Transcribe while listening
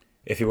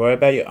If you worry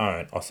about your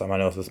own or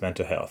someone else's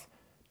mental health,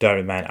 don't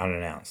remain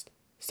unannounced.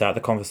 Start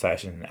the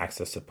conversation and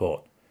access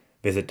support.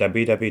 Visit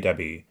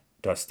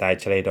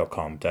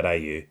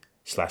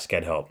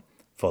www.staychilly.com.au/gethelp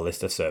for a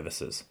list of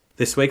services.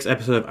 This week's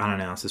episode of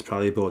Unannounced is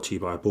proudly brought to you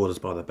by Borders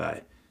by the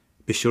Bay.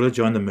 Be sure to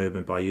join the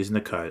movement by using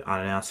the code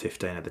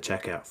UNANNOUNCED15 at the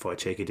checkout for a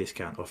cheeky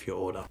discount off your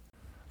order.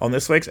 On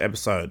this week's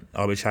episode,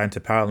 I'll be chatting to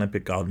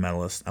Paralympic gold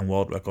medalist and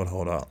world record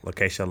holder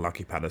Lakeisha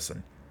Lucky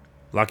Patterson.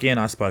 Lucky and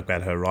I spoke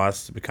about her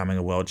rise to becoming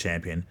a world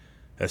champion,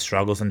 her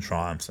struggles and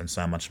triumphs, and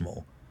so much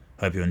more.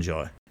 Hope you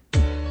enjoy.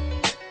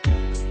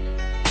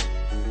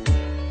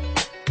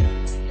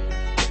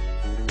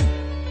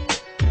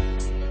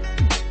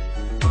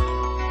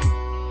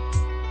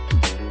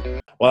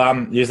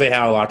 Well, usually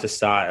how I like to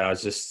start, I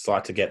just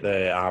like to get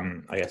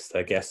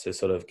the guests to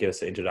sort of give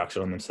us an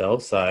introduction on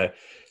themselves. So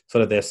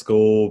sort of their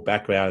school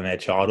background and their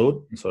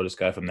childhood, and sort of just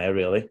go from there,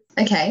 really.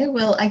 Okay,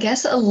 well, I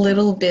guess a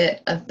little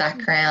bit of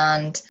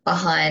background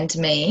behind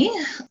me.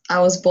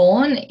 I was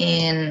born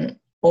in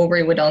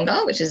Albury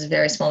Wodonga, which is a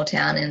very small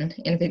town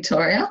in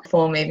Victoria,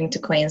 before moving to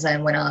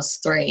Queensland when I was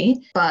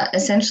 3. But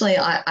essentially,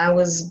 I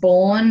was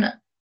born.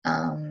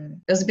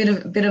 It was a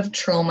bit of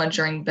trauma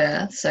during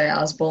birth. So I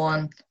was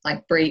born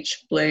like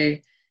breech, blue,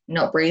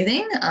 not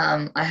breathing.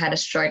 I had a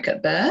stroke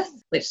at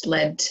birth, which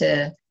led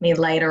to me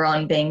later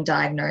on being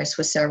diagnosed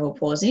with cerebral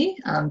palsy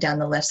down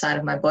the left side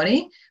of my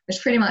body,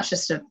 which pretty much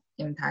just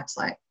impacts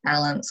like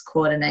balance,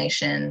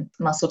 coordination,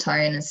 muscle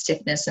tone and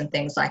stiffness and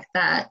things like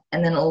that.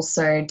 And then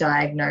also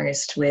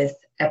diagnosed with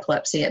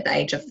epilepsy at the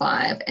age of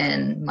 5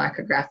 and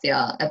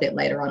micrographia a bit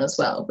later on as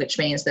well, which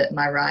means that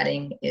my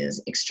writing is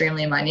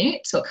extremely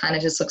minute. So it kind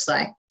of just looks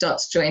like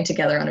dots joined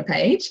together on a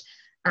page,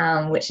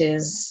 which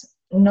is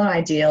not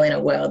ideal in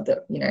a world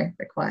that,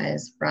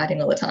 requires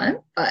writing all the time,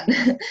 but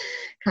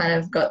kind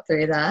of got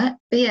through that.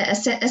 But yeah,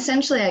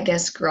 essentially, I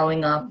guess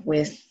growing up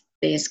with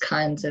these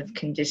kinds of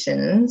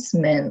conditions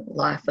meant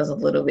life was a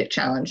little bit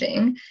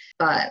challenging.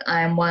 But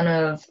I'm one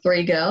of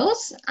 3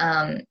 girls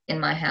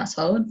in my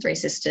household, 3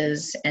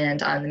 sisters,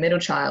 and I'm the middle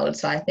child.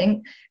 So I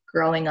think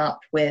growing up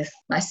with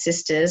my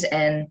sisters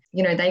and,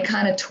 they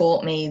kind of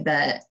taught me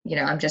that,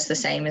 I'm just the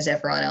same as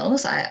everyone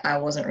else. I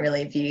wasn't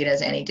really viewed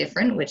as any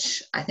different,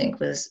 which I think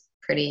was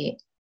pretty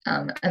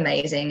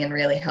amazing and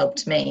really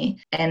helped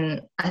me.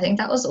 And I think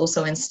that was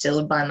also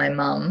instilled by my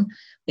mum.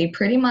 We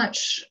pretty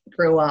much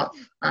grew up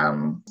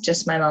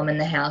just my mum in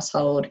the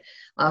household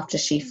after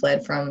she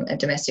fled from a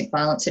domestic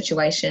violence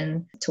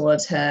situation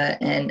towards her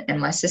and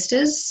my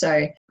sisters.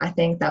 So I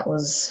think that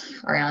was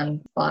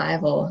around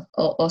 5 or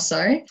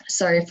so.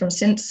 So from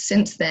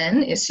since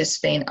then, it's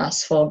just been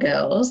us 4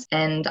 girls.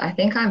 And I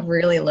think I've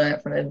really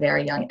learned from a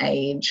very young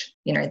age,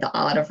 the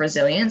art of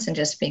resilience and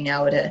just being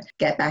able to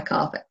get back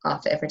up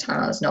after every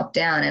time I was knocked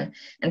down.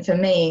 And for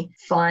me,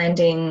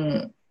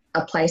 finding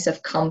a place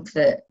of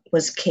comfort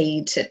was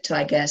key to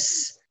I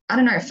guess, I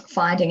don't know,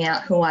 finding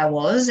out who I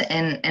was.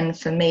 And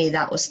for me,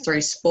 that was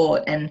through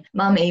sport. And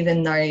mum,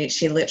 even though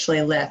she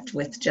literally left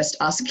with just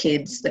us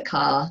kids, the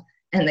car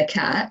and the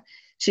cat,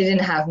 she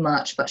didn't have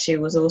much, but she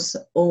was also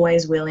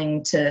always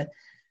willing to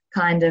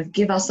kind of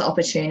give us the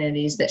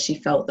opportunities that she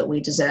felt that we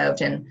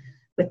deserved. And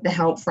with the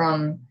help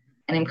from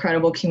an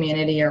incredible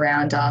community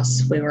around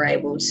us, we were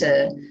able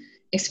to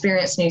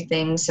experience new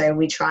things. So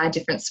we tried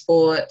different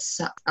sports.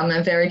 I'm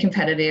a very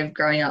competitive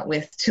growing up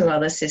with 2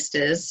 other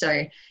sisters.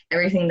 So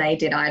everything they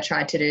did, I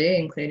tried to do,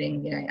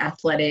 including,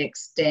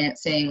 athletics,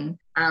 dancing,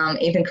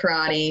 even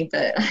karate.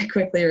 But I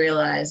quickly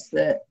realized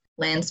that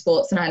land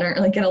sports and I don't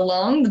really get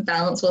along. The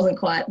balance wasn't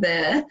quite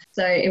there.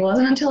 So it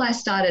wasn't until I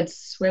started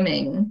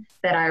swimming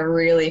that I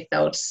really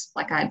felt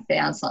like I'd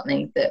found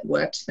something that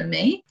worked for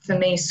me. For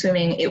me,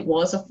 swimming, it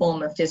was a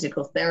form of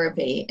physical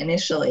therapy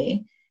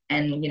initially.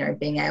 And,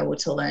 being able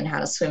to learn how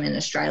to swim in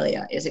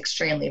Australia is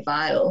extremely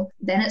vital.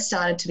 Then it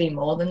started to be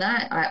more than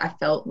that. I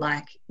felt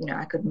like,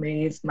 I could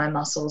move my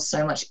muscles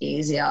so much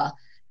easier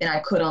than I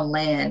could on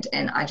land.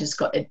 And I just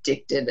got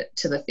addicted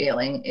to the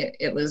feeling.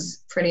 It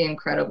was pretty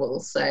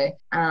incredible. So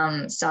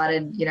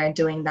started,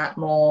 doing that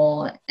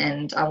more.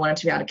 And I wanted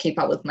to be able to keep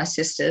up with my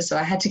sisters. So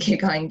I had to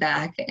keep going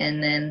back.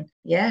 And then,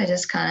 I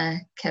just kind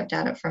of kept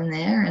at it from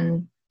there.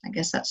 And I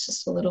guess that's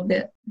just a little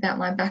bit about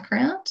my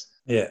background.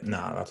 Yeah,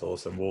 no, that's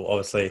awesome. We'll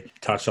obviously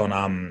touch on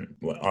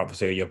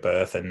obviously your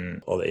birth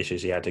and all the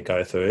issues you had to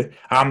go through.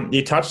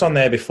 You touched on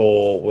there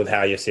before with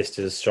how your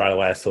sisters straight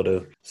away sort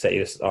of set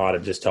you aside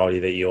and just told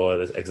you that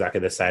you're exactly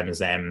the same as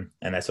them,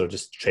 and they sort of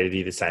just treated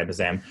you the same as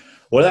them.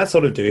 What did that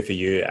sort of do for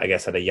you, I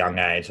guess, at a young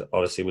age,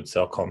 obviously with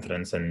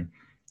self-confidence and,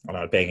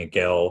 being a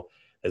girl,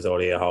 there's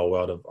already a whole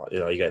world of,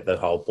 you get the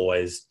whole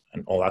boys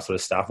and all that sort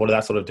of stuff. What did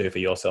that sort of do for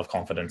your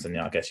self-confidence and,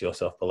 I guess, your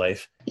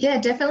self-belief? Yeah,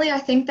 definitely. I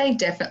think they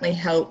definitely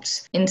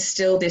helped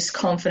instill this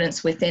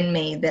confidence within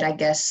me that I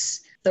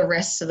guess the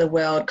rest of the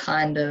world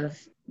kind of,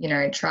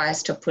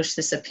 tries to push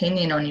this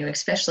opinion on you,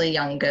 especially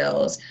young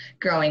girls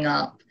growing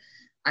up.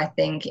 I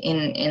think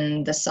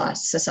in the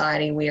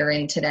society we are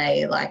in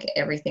today, like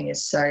everything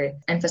is so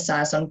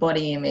emphasized on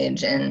body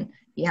image and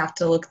you have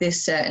to look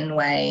this certain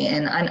way.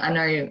 And I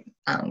know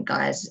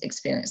guys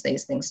experience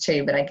these things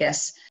too. But I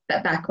guess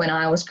that back when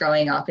I was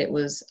growing up, it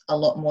was a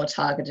lot more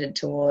targeted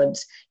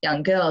towards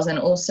young girls. And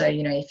also,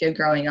 you know, if you're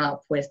growing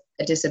up with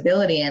a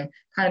disability and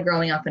kind of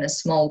growing up in a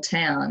small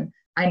town,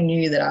 I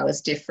knew that I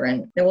was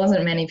different. There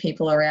wasn't many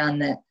people around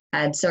that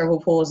had cerebral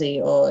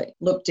palsy or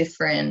looked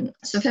different.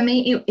 So for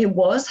me, it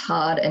was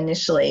hard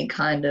initially,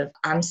 kind of,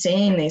 I'm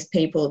seeing these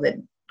people that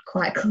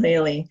quite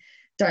clearly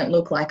don't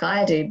look like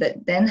I do, but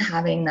then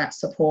having that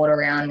support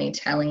around me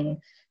telling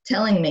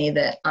me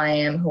that I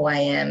am who I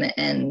am,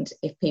 and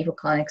if people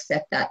can't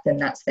accept that, then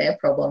that's their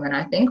problem. And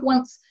I think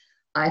once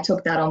I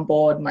took that on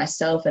board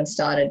myself and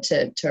started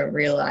to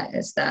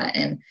realize that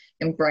and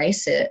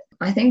embrace it,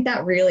 I think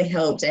that really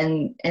helped.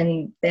 And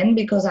then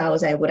because I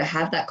was able to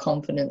have that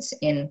confidence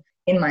in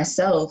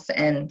myself,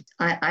 and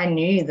I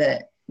knew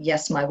that,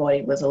 yes, my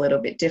body was a little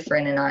bit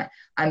different and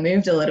I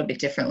moved a little bit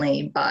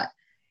differently, but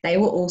they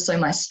were also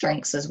my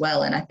strengths as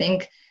well. And I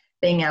think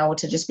being able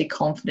to just be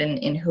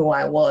confident in who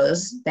I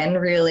was then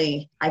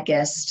really, I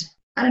guess,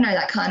 I don't know,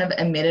 that kind of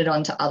emitted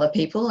onto other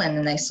people, and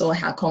then they saw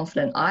how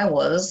confident I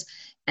was,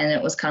 and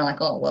it was kind of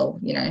like, oh, well,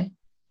 you know,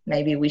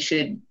 maybe we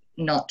should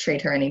not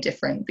treat her any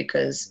different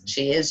because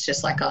she is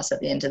just like us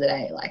at the end of the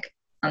day. Like,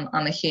 I'm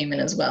a human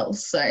as well.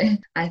 So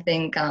I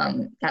think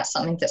that's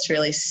something that's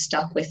really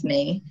stuck with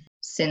me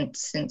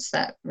since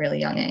that really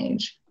young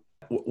age.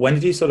 When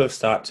did you sort of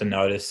start to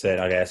notice that,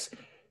 I guess,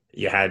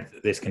 you had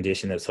this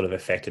condition that sort of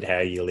affected how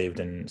you lived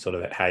and sort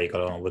of how you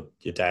got on with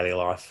your daily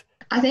life?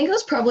 I think it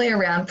was probably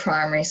around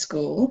primary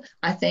school.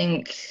 I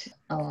think,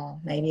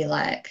 maybe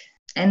like,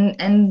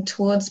 and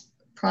towards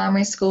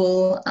primary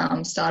school,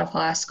 start of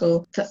high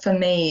school. For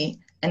me,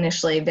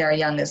 initially very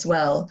young as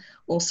well,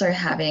 also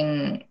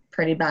having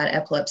pretty bad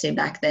epilepsy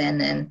back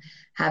then and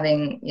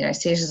having, you know,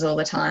 seizures all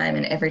the time.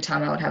 And every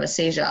time I would have a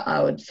seizure,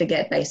 I would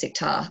forget basic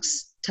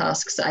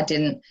tasks I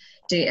didn't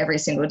do every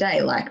single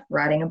day, like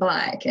riding a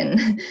bike.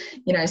 And,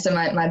 you know, so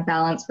my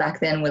balance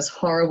back then was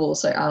horrible.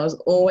 So I was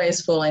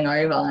always falling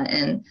over,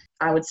 and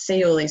I would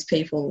see all these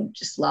people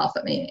just laugh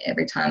at me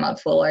every time I'd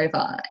fall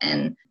over.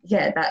 And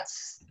yeah,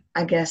 that's,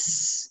 I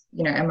guess,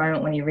 you know, a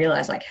moment when you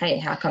realize, like, hey,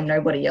 how come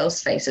nobody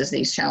else faces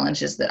these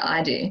challenges that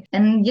I do?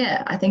 And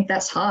yeah, I think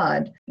that's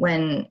hard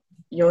when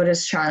you're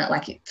just trying to,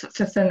 like,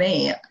 for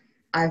me,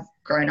 I've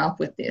grown up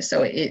with this,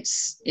 so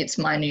it's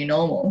my new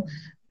normal.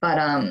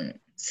 But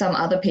some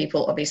other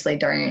people obviously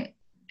don't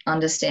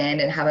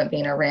understand and haven't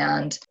been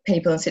around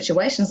people in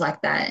situations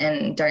like that,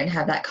 and don't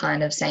have that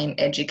kind of same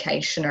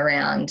education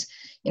around,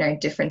 you know,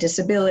 different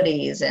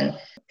disabilities and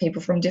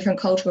people from different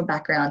cultural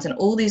backgrounds and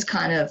all these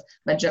kind of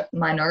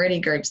minority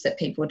groups that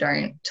people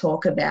don't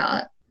talk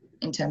about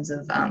in terms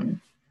of,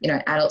 you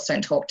know, adults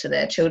don't talk to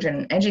their children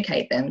and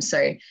educate them.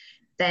 So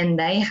then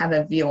they have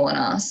a view on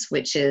us,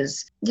 which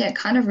is, yeah,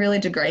 kind of really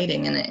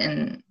degrading,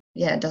 and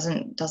yeah, it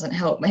doesn't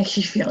help make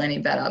you feel any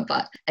better.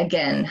 But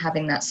again,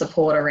 having that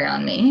support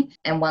around me,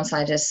 and once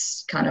I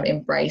just kind of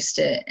embraced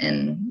it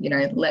and, you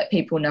know, let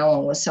people know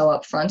and was so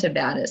upfront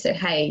about it, said,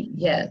 hey,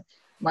 yeah,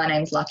 my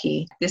name's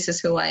Lucky, this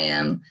is who I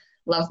am,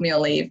 love me or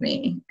leave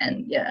me.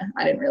 And yeah,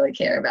 I didn't really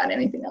care about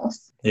anything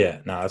else. Yeah,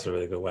 no, that's a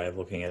really good way of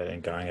looking at it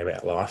and going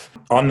about life.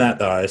 On that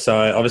though, so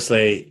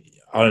obviously,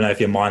 I don't know if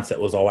your mindset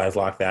was always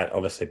like that,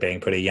 obviously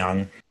being pretty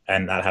young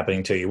and that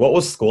happening to you. What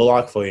was school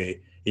like for you?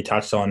 You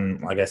touched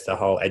on, I guess, the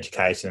whole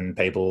education,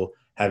 people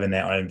having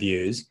their own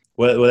views.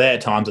 Were there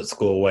times at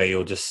school where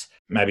you just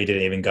maybe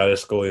didn't even go to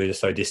school, you were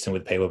just so distant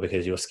with people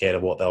because you were scared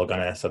of what they were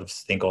going to sort of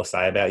think or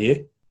say about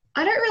you?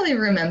 I don't really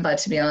remember,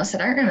 to be honest. I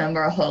don't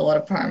remember a whole lot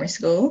of primary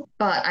school,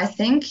 but I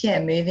think, yeah,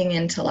 moving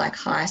into like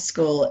high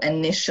school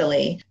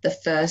initially, the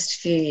first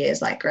few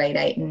years, like grade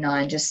 8 and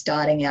 9, just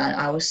starting out,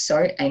 I was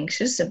so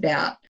anxious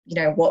about, you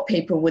know, what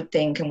people would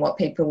think and what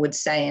people would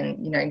say.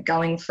 And, you know,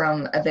 going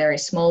from a very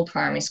small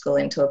primary school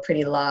into a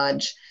pretty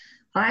large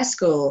high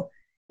school,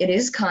 it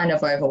is kind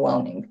of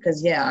overwhelming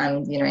because, yeah,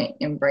 I'm, you know,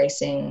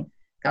 embracing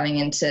going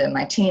into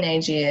my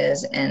teenage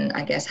years, and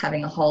I guess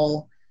having a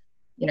whole,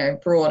 you know,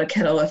 broader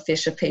kettle of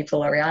fish of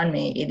people around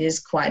me. It is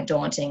quite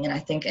daunting. And I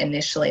think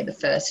initially the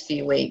first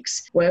few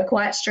weeks were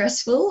quite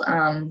stressful.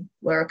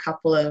 Were a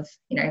couple of,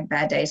 you know,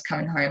 bad days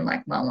coming home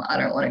like, Mum, I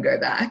don't want to go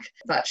back.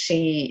 But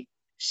she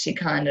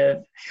kind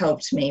of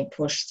helped me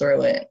push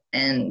through it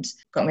and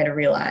got me to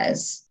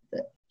realize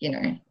that, you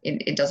know,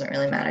 it doesn't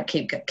really matter.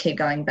 Keep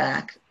going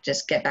back,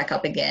 just get back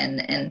up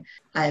again. And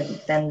I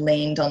then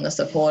leaned on the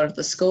support of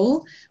the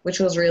school, which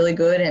was really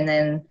good. And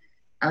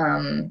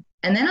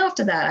then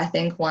after that, I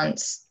think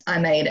once I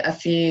made a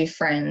few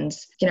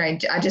friends, you know,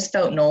 I just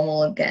felt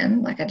normal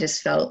again. Like I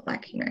just felt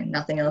like, you know,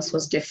 nothing else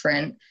was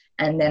different.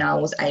 And then I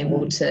was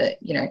able to,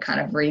 you know, kind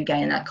of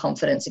regain that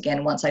confidence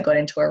again once I got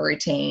into a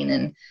routine,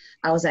 and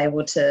I was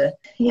able to,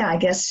 yeah, I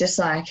guess just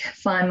like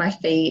find my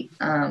feet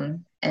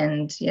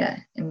and yeah,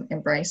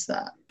 embrace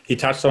that. You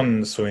touched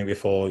on swimming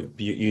before,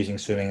 using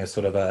swimming as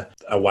sort of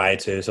a way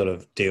to sort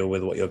of deal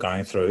with what you're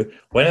going through.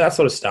 When did that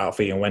sort of start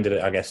for you? And when did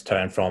it, I guess,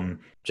 turn from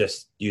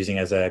just using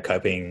as a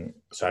coping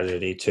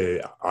strategy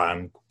to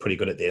I'm pretty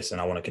good at this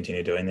and I want to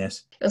continue doing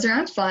this? It was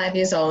around 5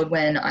 years old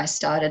when I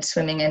started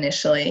swimming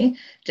initially,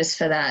 just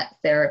for that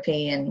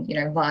therapy and,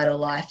 vital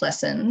life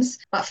lessons.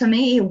 But for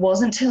me, it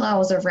wasn't till I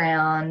was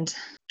around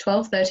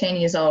 12, 13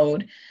 years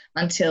old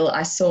until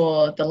I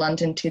saw the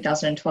London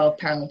 2012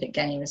 Paralympic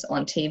Games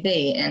on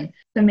TV. And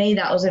for me,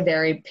 that was a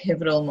very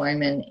pivotal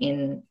moment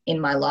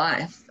in my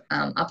life.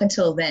 Up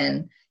until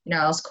then,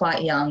 I was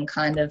quite young,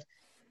 kind of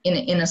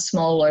in a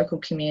small local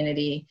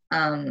community,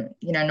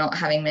 not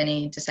having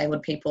many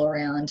disabled people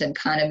around and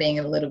kind of being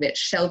a little bit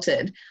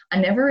sheltered. I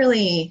never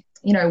really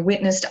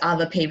witnessed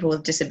other people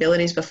with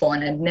disabilities before,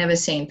 and had never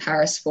seen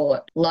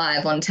parasport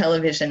live on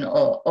television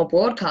or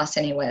broadcast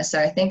anywhere. So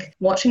I think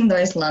watching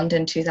those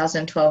London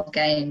 2012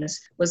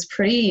 games was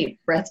pretty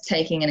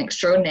breathtaking and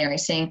extraordinary,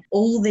 seeing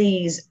all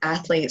these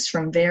athletes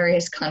from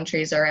various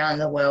countries around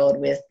the world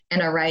with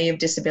an array of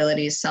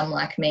disabilities, some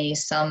like me,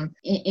 some,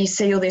 you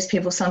see all these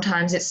people,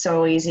 sometimes it's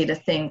so easy to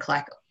think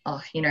like,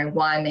 oh,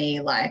 why me?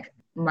 Like,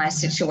 my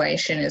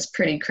situation is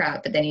pretty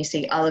crap, but then you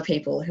see other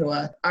people who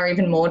are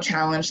even more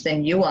challenged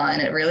than you are,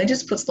 and it really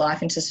just puts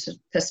life into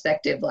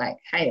perspective, like,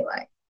 hey,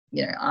 like,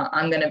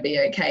 I'm going to be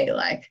okay,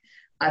 like,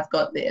 I've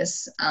got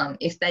this.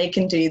 If they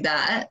can do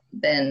that,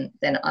 then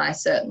I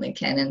certainly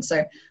can. And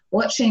so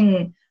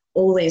watching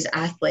all these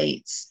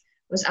athletes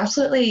was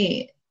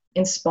absolutely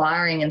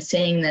inspiring, and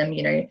seeing them,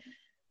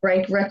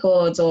 break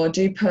records or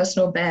do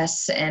personal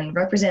bests and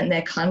represent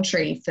their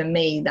country, for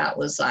me, that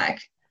was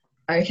like,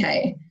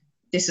 okay,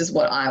 this is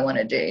what I want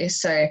to do.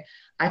 So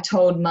I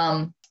told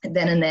Mum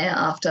then and there,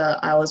 after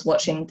I was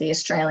watching the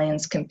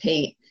Australians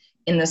compete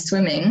in the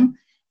swimming,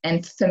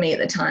 and for me at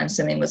the time,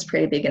 swimming was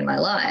pretty big in my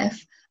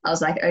life. I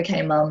was like,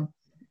 okay, Mum,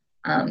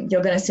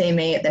 you're going to see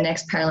me at the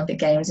next Paralympic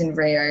Games in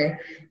Rio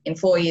in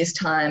 4 years'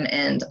 time,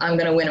 and I'm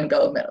going to win a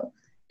gold medal.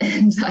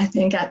 And I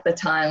think at the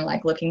time,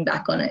 like, looking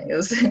back on it, it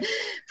was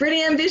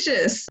pretty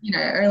ambitious.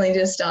 Only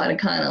just started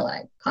kind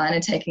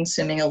of taking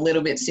swimming a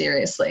little bit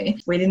seriously.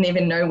 We didn't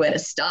even know where to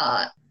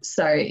start.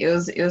 So it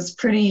was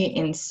pretty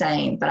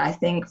insane. But I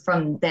think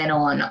from then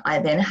on, I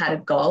then had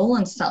a goal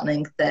and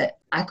something that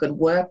I could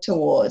work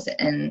towards,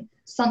 and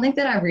something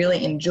that I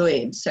really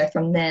enjoyed. So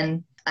from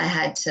then, I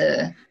had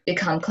to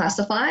become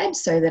classified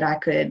so that I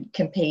could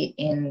compete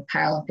in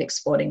Paralympic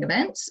sporting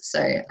events.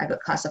 So I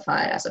got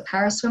classified as a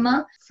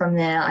paraswimmer. From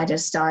there, I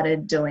just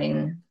started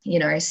doing,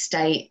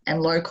 state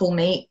and local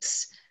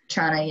meets,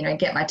 trying to,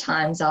 get my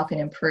times up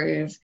and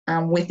improve.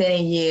 Within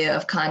a year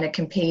of kind of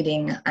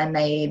competing, I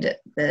made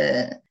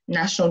the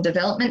national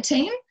development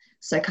team.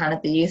 So kind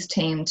of the youth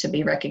team, to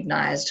be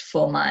recognised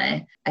for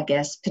my, I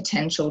guess,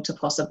 potential to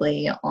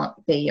possibly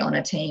be on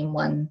a team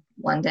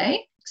one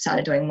day.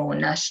 Started doing more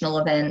national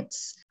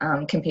events,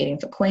 competing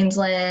for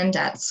Queensland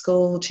at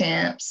school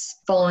champs.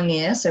 Following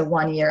year, so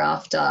 1 year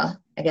after,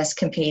 I guess,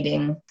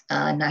 competing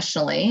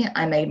nationally,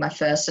 I made my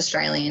first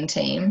Australian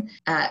team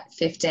at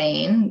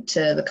 15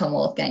 to the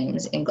Commonwealth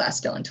Games in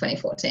Glasgow in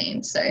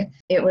 2014. So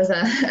it was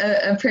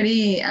a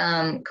pretty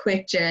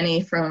quick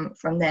journey from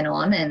then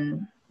on,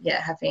 and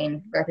have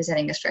been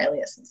representing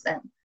Australia since then.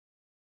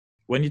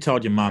 When you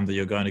told your mum that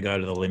you're going to go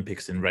to the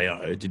Olympics in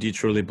Rio, did you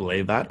truly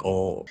believe that?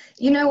 Or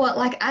you know what,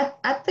 like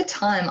at the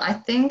time, I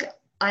think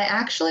I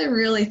actually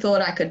really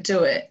thought I could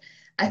do it.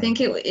 I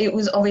think it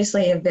was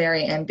obviously a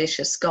very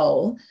ambitious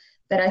goal,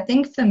 but I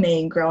think for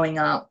me, growing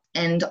up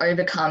and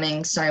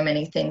overcoming so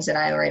many things that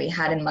I already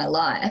had in my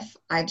life,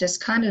 I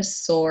just kind of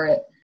saw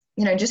it,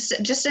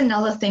 just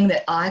another thing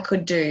that I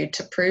could do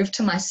to prove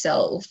to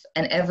myself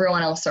and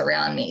everyone else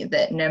around me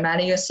that no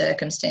matter your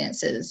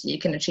circumstances, you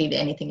can achieve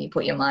anything you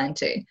put your mind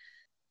to.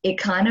 It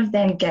kind of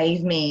then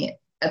gave me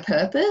a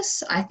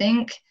purpose. I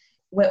think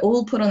we're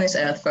all put on this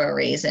earth for a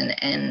reason,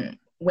 and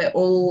we're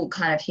all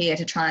kind of here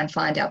to try and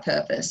find our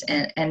purpose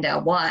and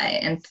our why.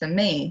 And for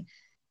me,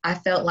 I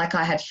felt like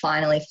I had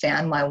finally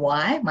found my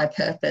why. My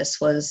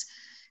purpose was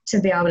to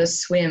be able to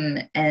swim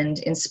and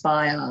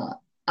inspire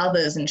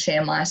others and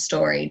share my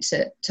story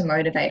to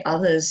motivate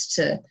others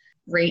to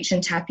reach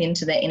and tap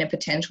into their inner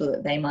potential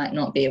that they might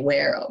not be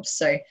aware of.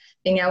 So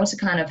being able to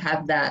kind of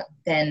have that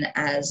then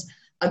as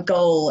a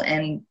goal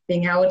and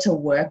being able to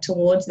work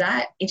towards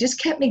that, it just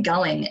kept me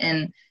going.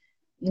 And,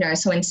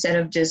 so instead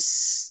of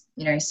just,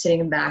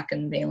 sitting back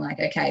and being like,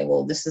 okay,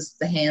 well, this is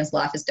the hands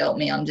life has dealt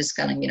me, I'm just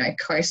going to,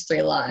 coast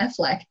through life.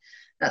 Like,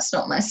 that's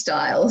not my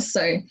style.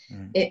 So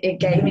it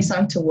gave me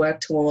something to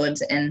work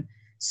towards. And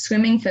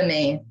swimming for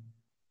me,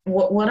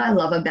 what I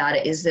love about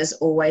it is there's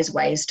always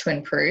ways to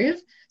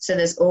improve. So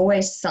there's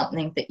always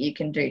something that you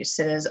can do.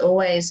 So there's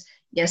always,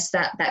 yes,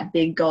 that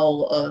big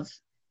goal of,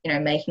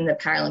 making the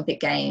Paralympic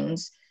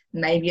Games.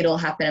 Maybe it'll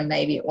happen and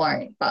maybe it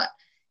won't, but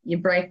you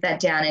break that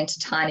down into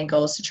tiny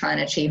goals to try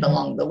and achieve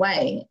along the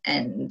way.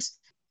 And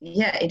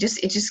it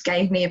just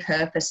gave me a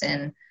purpose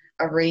and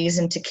a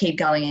reason to keep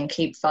going and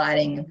keep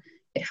fighting.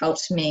 It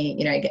helped me,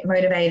 get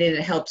motivated.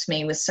 It helped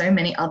me with so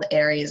many other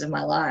areas of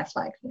my life,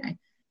 like,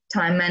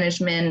 time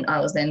management. I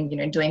was then,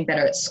 doing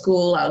better at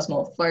school. I was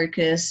more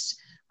focused.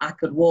 I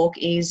could walk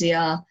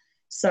easier.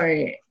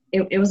 So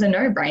it was a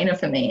no-brainer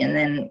for me. And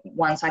then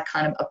once I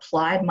kind of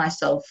applied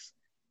myself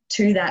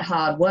to that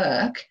hard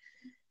work,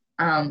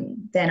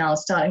 then I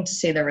was starting to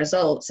see the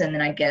results. And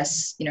then I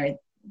guess,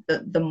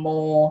 the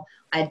more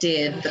I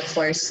did, the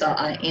closer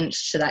I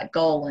inched to that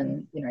goal,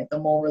 and, the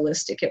more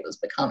realistic it was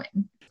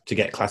becoming. To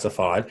get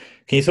classified.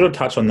 Can you sort of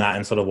touch on that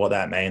and sort of what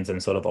that means,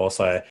 and sort of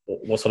also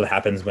what sort of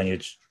happens when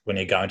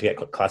you're going to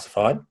get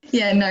classified?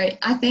 Yeah, no,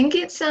 I think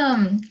it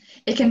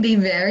can be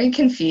very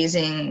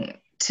confusing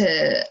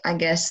to, I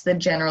guess, the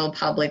general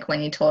public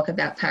when you talk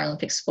about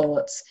Paralympic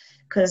sports,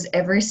 because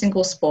every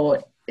single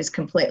sport is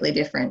completely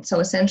different. So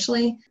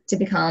essentially, to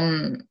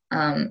become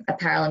a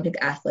Paralympic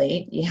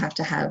athlete, you have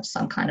to have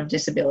some kind of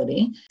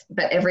disability,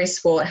 but every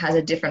sport has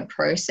a different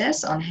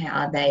process on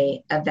how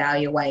they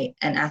evaluate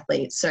an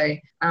athlete. So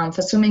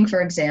for swimming,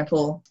 for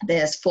example,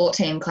 there's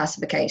 14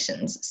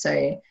 classifications.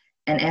 So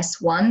an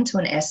S1 to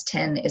an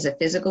S10 is a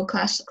physical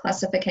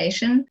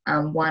classification,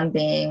 1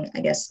 being, I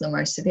guess, the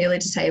most severely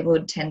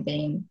disabled, 10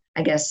 being,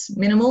 I guess,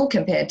 minimal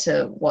compared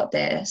to what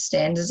their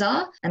standards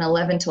are. And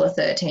 11 to a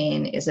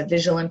 13 is a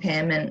visual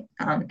impairment,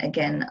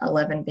 again,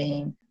 11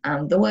 being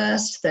the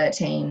worst,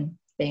 13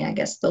 being, I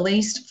guess, the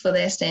least for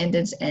their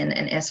standards, and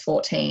an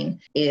S14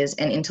 is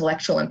an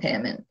intellectual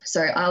impairment.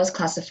 So I was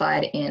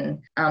classified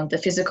in the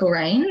physical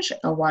range,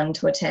 a 1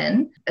 to a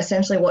 10.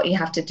 Essentially what you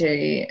have to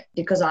do,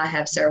 because I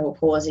have cerebral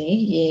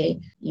palsy,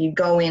 you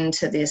go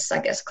into this,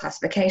 I guess,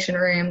 classification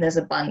room. There's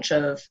a bunch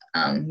of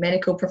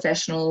medical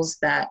professionals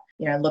that,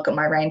 look at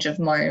my range of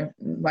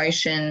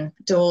motion,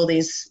 do all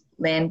these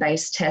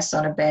land-based tests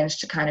on a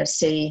bench to kind of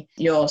see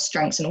your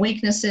strengths and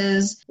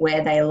weaknesses,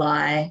 where they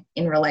lie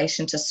in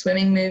relation to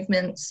swimming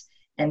movements.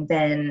 And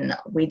then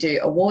we do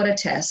a water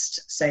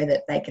test so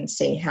that they can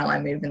see how I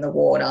move in the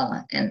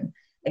water, and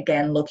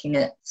again, looking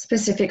at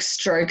specific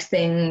stroke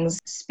things,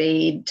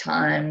 speed,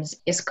 times,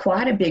 is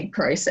quite a big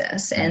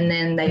process. And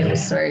then they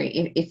also,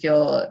 if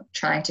you're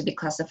trying to be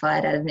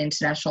classified at an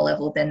international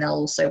level, then they'll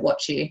also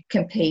watch you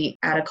compete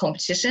at a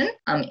competition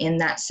in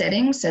that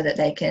setting, so that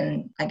they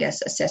can, I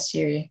guess, assess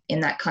you in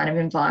that kind of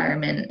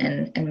environment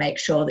and make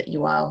sure that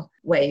you are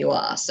where you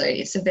are. So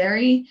it's a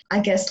very, I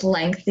guess,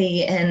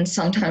 lengthy and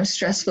sometimes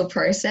stressful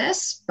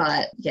process,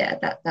 but yeah,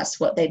 that's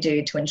what they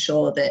do to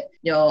ensure that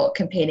you're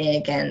competing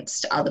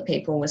against other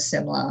people with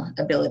similar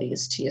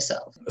abilities to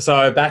yourself.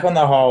 So back on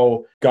the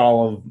whole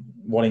goal of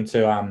wanting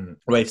to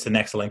reach the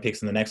next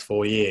Olympics in the next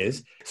 4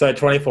 years. So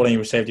 2014, you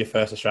received your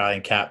first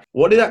Australian cap.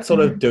 What did that sort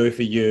of do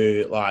for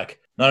you, like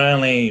not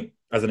only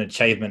as an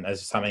achievement,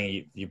 as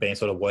something you've been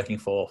sort of working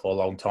for a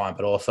long time,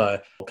 but also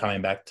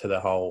coming back to the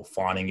whole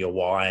finding your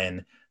why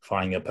and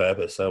finding your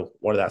purpose? So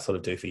what did that sort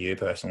of do for you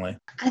personally?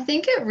 I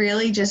think it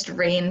really just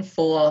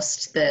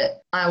reinforced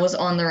that I was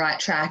on the right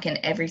track, and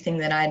everything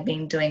that I'd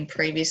been doing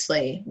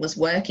previously was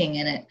working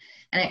in it.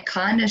 And it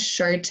kind of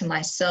showed to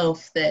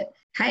myself that,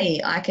 hey,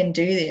 I can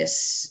do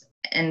this.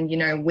 And,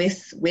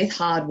 with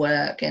hard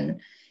work and,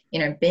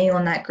 being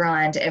on that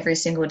grind every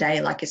single day,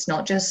 like, it's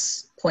not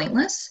just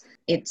pointless.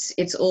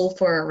 It's all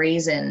for a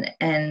reason,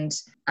 and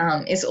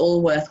it's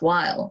all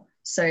worthwhile.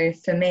 So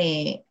for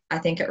me, I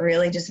think it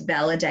really just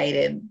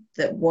validated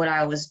that what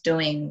I was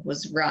doing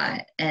was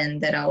right, and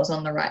that I was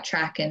on the right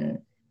track, and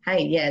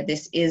hey, yeah,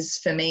 this is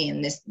for me,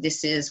 and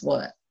this is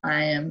what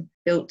I am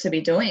built to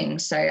be doing.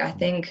 So I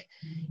think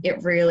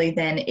it really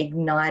then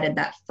ignited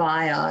that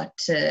fire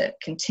to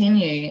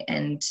continue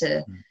and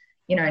to,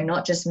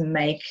 not just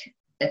make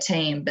a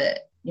team,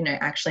 but,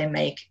 actually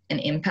make an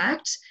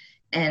impact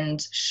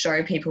and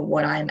show people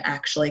what I'm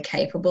actually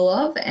capable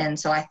of. And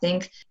so I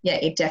think, yeah,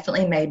 it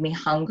definitely made me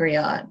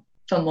hungrier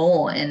for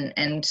more,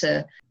 and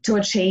to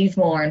achieve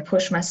more and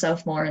push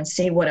myself more and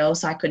see what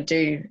else I could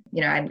do.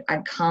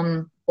 I'd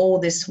come all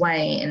this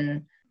way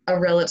in a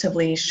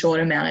relatively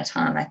short amount of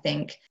time. I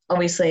think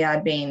obviously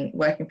I'd been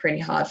working pretty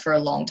hard for a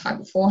long time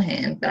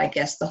beforehand, but I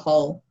guess the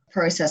whole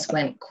process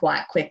went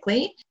quite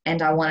quickly,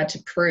 and I wanted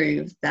to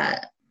prove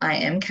that I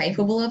am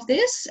capable of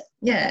this.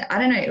 Yeah, I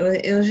don't know.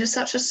 It was just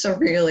such a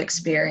surreal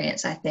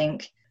experience, I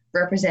think,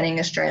 representing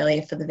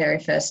Australia for the very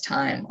first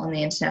time on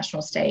the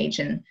international stage,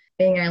 and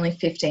being only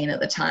 15 at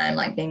the time,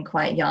 like being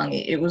quite young.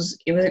 It was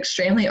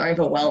extremely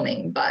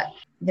overwhelming, but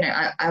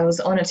I was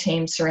on a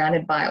team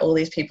surrounded by all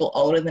these people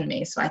older than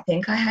me. So I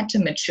think I had to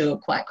mature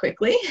quite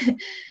quickly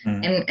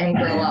and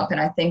grow up. And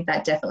I think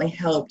that definitely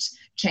helped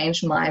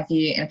change my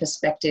view and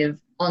perspective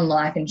on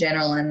life in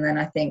general. And then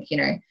I think,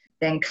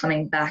 then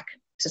coming back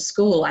to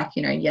school, like,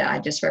 I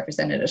just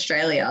represented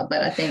Australia,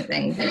 but I think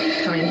then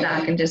coming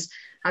back and just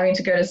having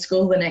to go to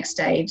school the next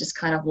day, just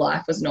kind of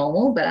life was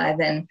normal. But I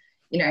then,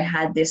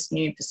 had this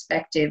new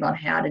perspective on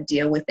how to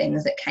deal with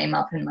things that came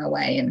up in my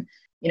way, and,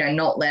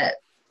 not let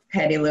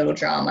petty little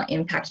drama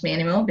impact me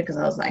anymore, because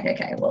I was like,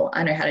 okay, well,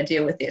 I know how to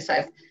deal with this.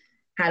 I've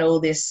had all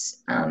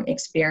this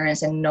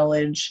experience and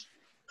knowledge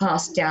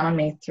passed down on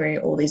me through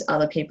all these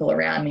other people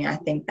around me. I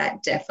think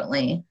that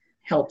definitely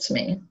helped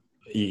me.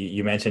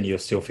 You mentioned you're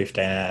still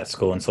 15 at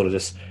school, and sort of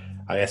just,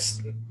 I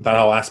guess, that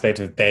whole aspect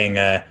of being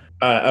a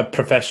a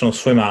professional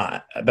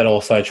swimmer, but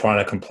also trying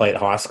to complete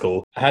high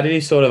school. How did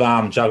you sort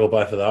of juggle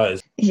both of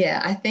those?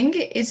 Yeah, I think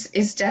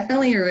it's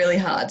definitely really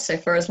hard. So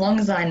for as long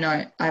as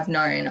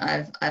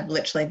I've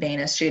literally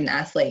been a student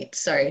athlete.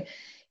 So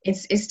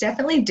it's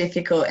definitely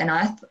difficult. And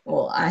I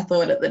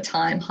thought at the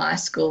time high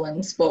school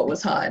and sport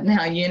was hard.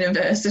 Now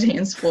university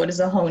and sport is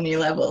a whole new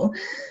level.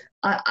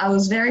 I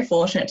was very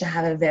fortunate to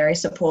have a very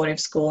supportive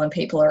school and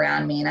people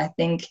around me. And I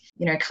think,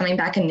 coming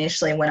back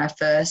initially when I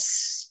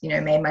first,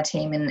 made my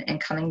team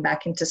and coming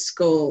back into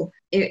school,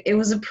 it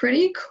was a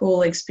pretty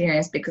cool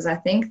experience because I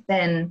think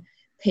then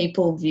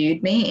people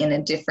viewed me in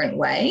a different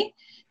way.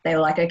 They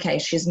were like, okay,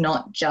 she's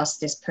not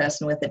just this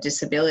person with a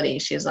disability.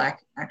 She's like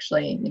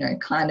actually,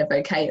 kind of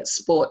okay at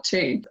sport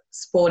too.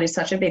 Sport is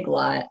such a big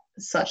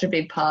such a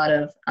big part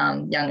of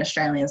young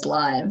Australians'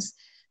 lives.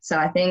 So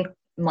I think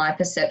my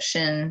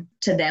perception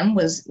to them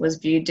was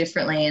viewed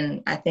differently,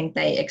 and I think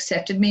they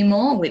accepted me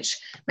more, which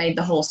made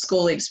the whole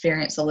school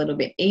experience a little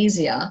bit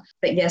easier.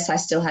 But yes, I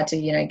still had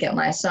to, get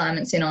my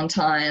assignments in on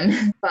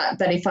time.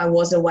 But if I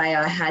was away,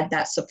 I had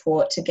that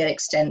support to get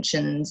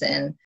extensions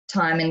and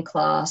time in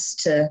class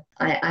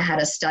I had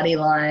a study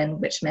line,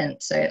 which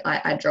meant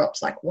I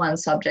dropped like one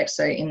subject.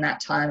 So in that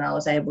time, I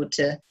was able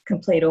to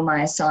complete all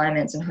my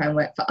assignments and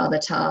homework for other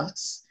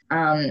tasks.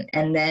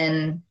 And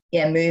then,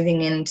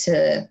 moving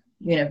into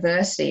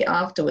university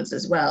afterwards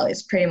as well,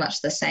 it's pretty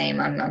much the same.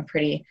 I'm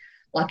pretty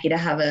lucky to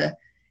have a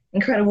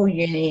incredible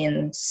uni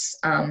and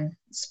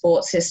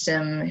sports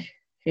system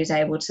who's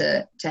able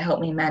to help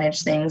me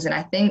manage things. And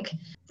I think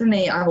for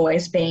me, I've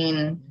always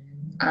been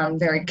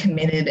very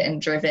committed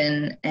and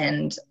driven,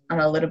 and I'm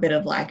a little bit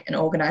of like an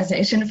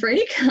organization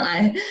freak.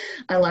 I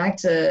like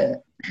to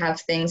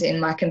have things in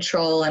my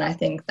control, and I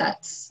think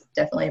that's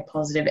definitely a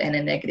positive and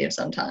a negative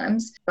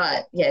sometimes.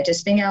 But yeah,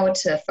 just being able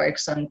to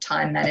focus on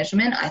time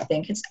management, I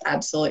think it's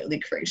absolutely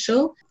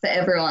crucial for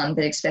everyone,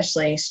 but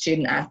especially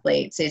student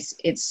athletes.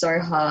 It's so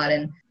hard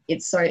and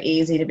it's so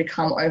easy to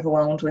become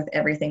overwhelmed with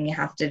everything you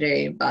have to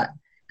do. But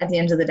at the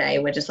end of the day,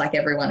 we're just like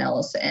everyone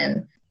else,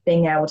 and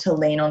being able to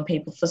lean on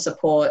people for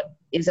support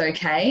is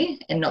okay,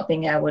 and not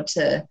being able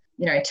to,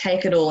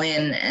 take it all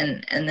in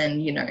and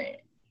then,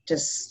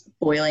 just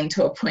boiling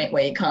to a point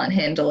where you can't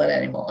handle it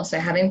anymore. So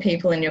having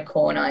people in your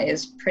corner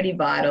is pretty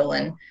vital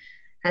and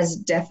has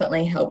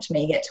definitely helped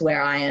me get to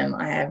where I am.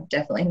 I have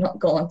definitely not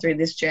gone through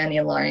this journey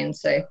alone.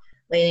 So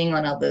leaning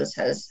on others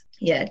has,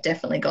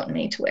 definitely gotten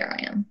me to where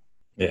I am.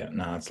 Yeah,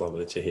 no, it's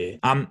lovely to hear.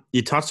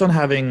 You touched on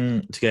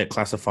having to get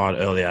classified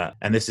earlier,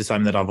 and this is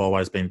something that I've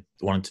always been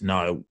wanting to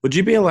know. Would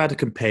you be allowed to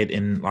compete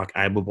in like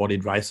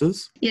able-bodied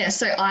races? Yeah,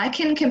 so I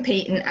can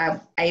compete in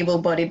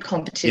able-bodied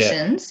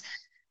competitions,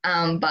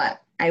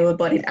 but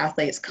able-bodied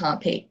athletes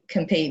can't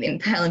compete in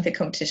Paralympic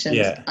competitions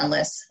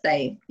unless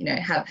they,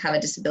 have a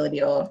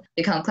disability or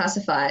become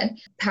classified.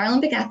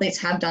 Paralympic athletes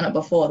have done it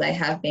before. They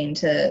have been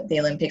to the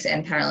Olympics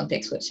and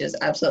Paralympics, which is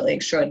absolutely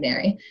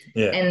extraordinary.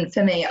 Yeah. And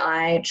for me,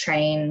 I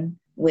train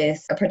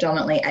with a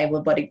predominantly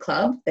able-bodied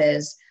club.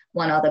 There's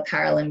one other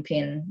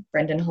Paralympian,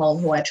 Brendan Hall,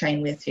 who I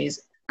train with, who's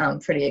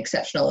pretty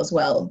exceptional as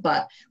well.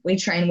 But we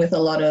train with a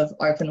lot of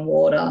open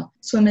water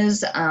swimmers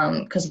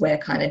because we're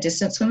kind of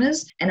distance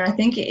swimmers. And I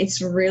think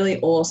it's really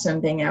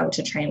awesome being able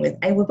to train with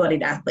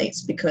able-bodied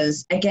athletes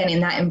because, again, in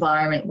that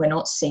environment, we're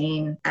not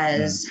seen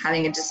as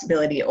having a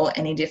disability or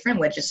any different.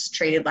 We're just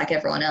treated like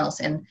everyone else.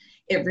 And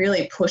it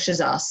really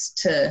pushes us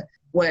to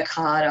work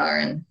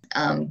harder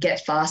and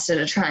get faster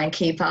to try and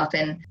keep up.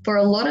 And for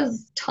a lot of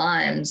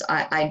times,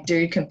 I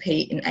do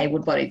compete in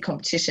able-bodied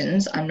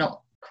competitions. I'm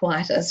not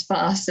quite as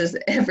fast as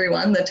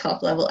everyone, the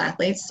top level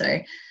athletes. So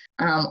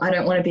I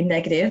don't want to be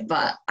negative,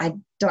 but I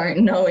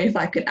don't know if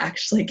I could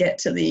actually get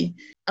to the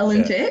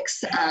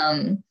Olympics.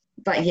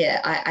 But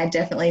I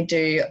definitely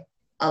do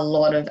a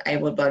lot of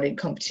able-bodied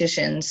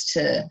competitions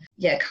to,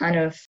 kind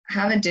of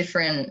have a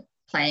different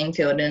playing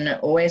field, and it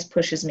always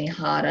pushes me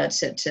harder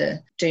to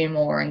do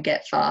more and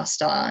get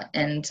faster.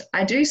 And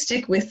I do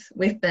stick with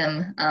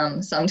them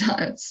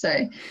sometimes.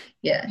 So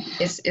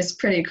it's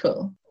pretty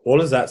cool. What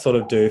does that sort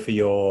of do for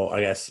your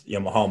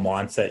whole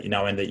mindset,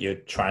 knowing that you're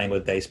training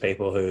with these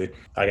people who,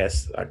 I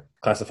guess, are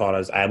classified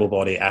as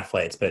able-bodied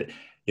athletes, but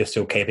you're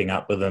still keeping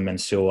up with them and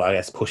still, I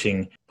guess,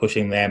 pushing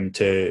them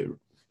to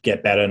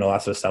get better and all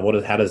that sort of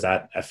stuff? How does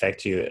that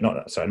affect you?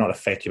 Not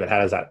affect you, but how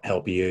does that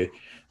help you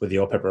with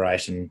your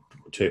preparation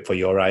for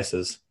your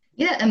races?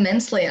 Yeah,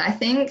 immensely. I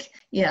think,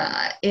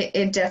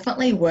 it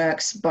definitely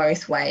works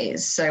both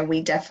ways. So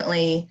we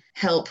definitely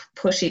help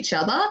push each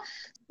other.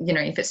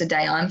 If it's a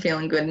day I'm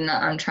feeling good and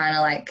I'm trying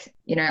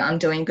to I'm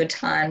doing good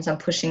times, I'm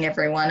pushing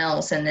everyone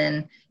else. And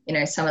then,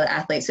 some of the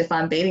athletes, if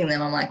I'm beating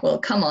them, I'm like, well,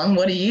 come on,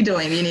 what are you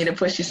doing? You need to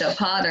push yourself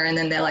harder. And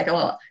then they're like,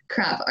 oh,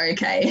 crap,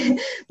 okay.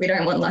 We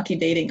don't want Lucky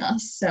beating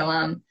us.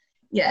 So,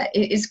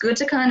 it's good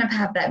to kind of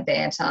have that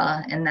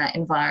banter and that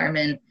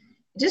environment.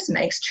 It just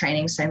makes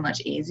training so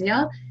much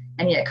easier.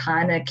 And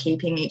kind of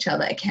keeping each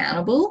other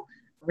accountable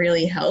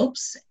really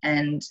helps.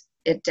 And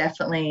it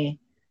definitely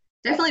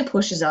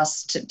pushes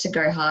us to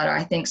go harder.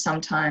 I think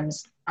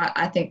sometimes,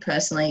 I think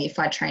personally, if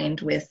I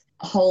trained with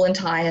a whole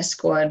entire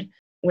squad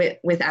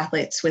with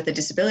athletes with a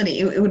disability,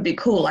 it would be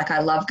cool. Like, I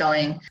love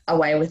going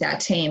away with our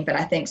team, but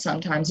I think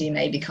sometimes you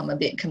may become a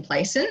bit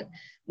complacent,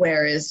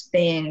 whereas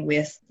being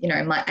with,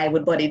 my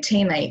able-bodied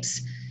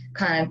teammates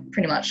kind of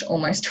pretty much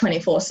almost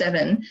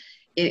 24/7,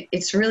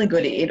 it's really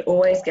good. It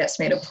always gets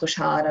me to push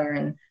harder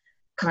and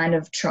kind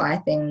of try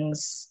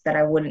things that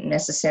I wouldn't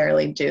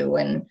necessarily do.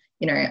 And,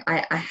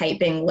 I hate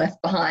being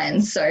left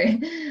behind. So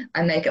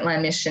I make it my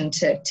mission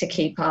to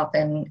keep up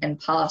and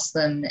pass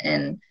them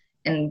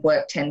and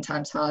work 10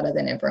 times harder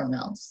than everyone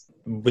else.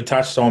 We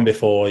touched on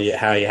before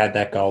how you had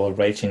that goal of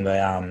reaching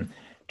the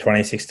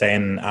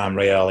 2016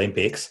 Rio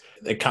Olympics.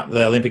 The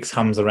Olympics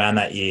comes around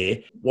that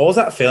year. What was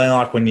that feeling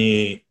like when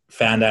you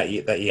found out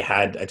that you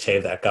had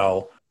achieved that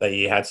goal that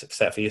you had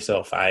set for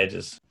yourself for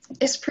ages?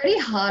 It's pretty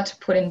hard to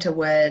put into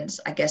words,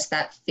 I guess,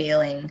 that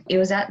feeling. It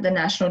was at the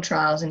national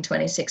trials in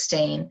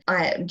 2016.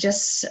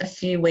 Just a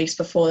few weeks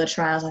before the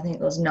trials, I think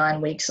it was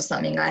 9 weeks or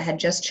something, I had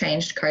just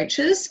changed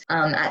coaches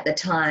at the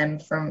time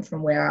from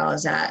where I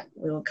was at.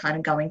 We were kind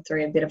of going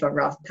through a bit of a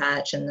rough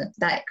patch, and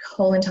that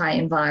whole entire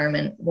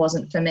environment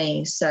wasn't for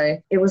me. So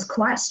it was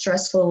quite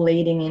stressful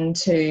leading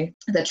into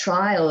the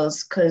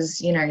trials because,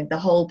 the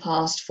whole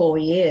past 4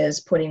 years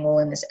putting all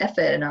in this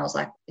effort, and I was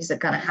like, is it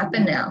going to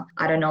happen now?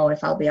 I don't know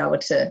if I'll be able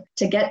to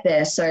get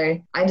there. So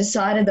I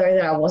decided, though,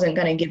 that I wasn't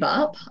going to give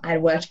up.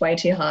 I'd worked way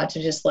too hard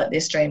to just let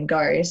this dream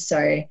go.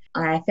 So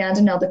I found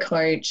another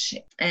coach,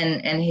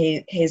 and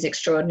he's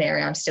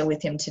extraordinary. I'm still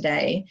with him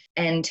today.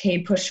 And he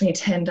pushed me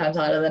 10 times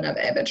harder than I've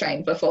ever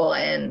trained before,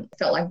 and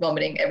felt like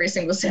vomiting every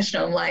single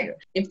session. I'm like,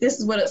 if this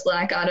is what it's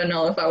like, I don't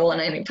know if I want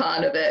any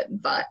part of it.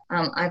 But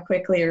I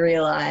quickly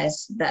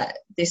realized that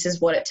this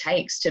is what it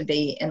takes to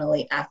be an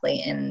elite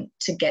athlete and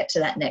to get to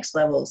that next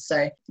level.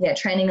 So yeah,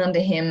 training under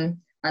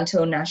him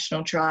until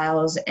national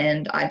trials,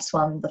 and I'd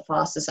swum the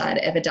fastest I'd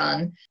ever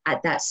done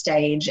at that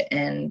stage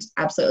and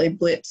absolutely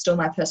blitzed all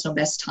my personal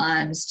best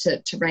times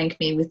to rank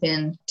me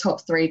within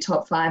top 3,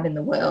 top 5 in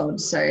the world.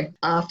 So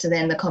after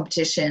then the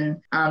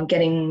competition,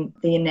 getting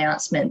the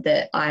announcement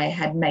that I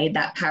had made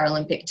that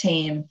Paralympic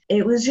team,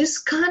 it was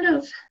just kind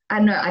of, I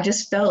don't know, I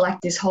just felt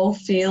like this whole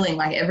feeling,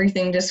 like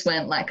everything just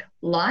went like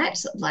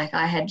light, like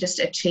I had just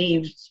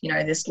achieved,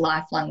 this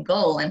lifelong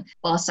goal. And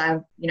whilst I,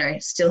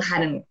 still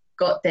hadn't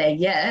got there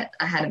yet,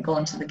 I hadn't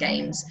gone to the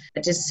games,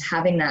 but just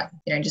having that,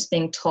 just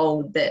being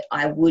told that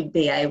I would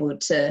be able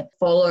to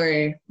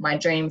follow my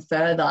dream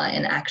further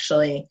and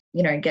actually,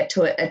 get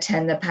to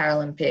attend the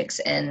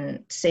Paralympics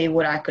and see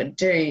what I could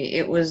do,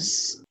 it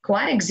was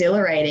quite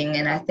exhilarating.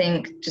 And I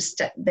think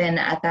just then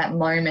at that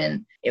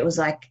moment, it was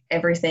like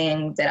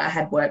everything that I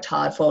had worked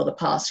hard for the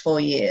past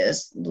 4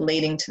 years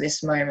leading to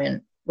this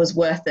moment was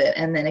worth it.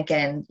 And then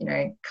again,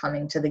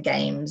 coming to the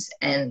games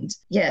and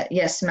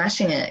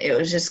smashing it. It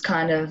was just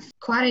kind of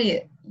quite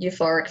a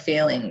euphoric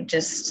feeling.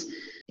 Just,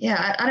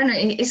 I don't know.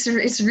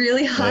 It's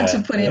really hard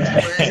to put into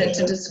words and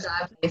to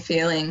describe the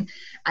feeling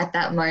at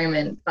that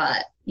moment.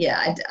 But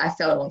I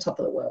felt on top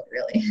of the world,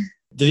 really.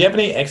 Did you have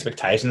any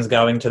expectations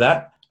going to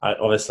that?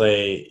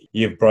 Obviously,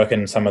 you've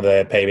broken some of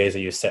the PBs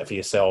that you set for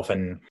yourself,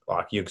 and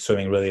like you're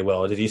swimming really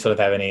well. Did you sort of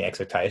have any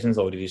expectations,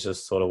 or did you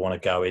just sort of want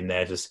to go in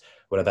there, just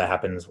whatever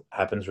happens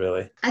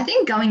really? I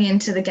think going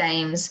into the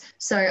games,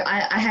 so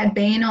I had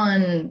been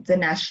on the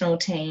national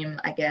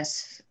team, I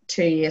guess,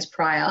 2 years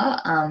prior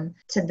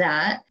to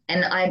that,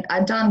 and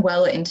I'd done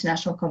well at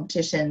international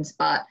competitions,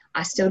 but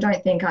I still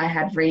don't think I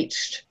had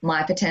reached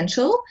my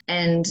potential,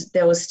 and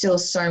there was still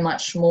so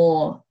much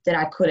more that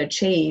I could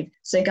achieve.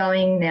 So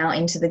going now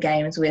into the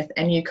games with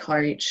a new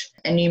coach,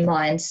 a new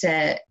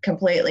mindset,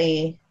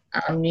 completely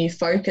new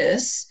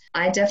focus,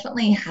 I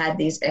definitely had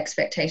these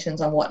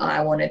expectations on what I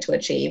wanted to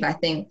achieve. I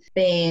think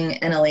being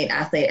an elite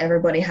athlete,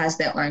 everybody has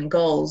their own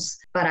goals,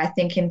 but I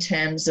think in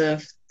terms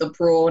of the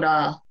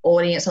broader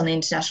audience on the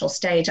international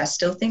stage, I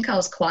still think I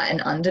was quite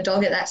an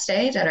underdog at that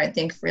stage. I don't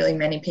think really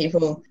many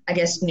people, I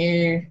guess,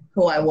 knew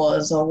who I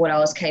was or what I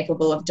was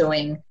capable of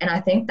doing. And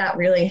I think that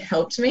really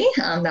helped me.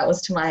 That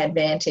was to my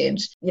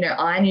advantage.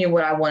 I knew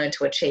what I wanted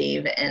to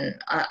achieve, and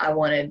I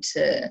wanted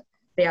to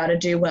be able to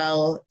do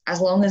well.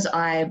 As long as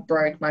I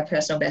broke my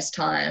personal best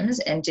times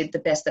and did the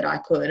best that I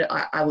could,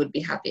 I would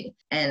be happy.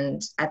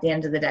 And at the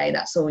end of the day,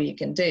 that's all you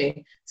can do.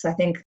 So I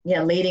think,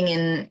 leading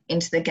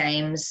into the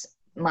games,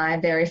 my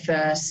very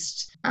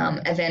first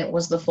event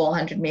was the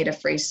 400 meter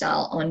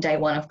freestyle on day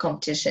 1 of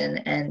competition,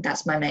 and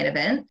that's my main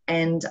event.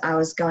 And I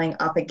was going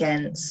up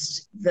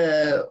against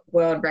the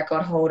world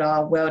record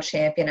holder, world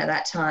champion at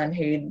that time,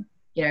 who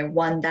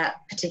won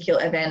that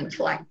particular event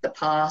for like the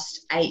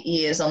past 8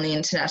 years on the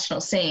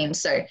international scene.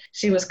 So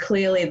she was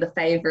clearly the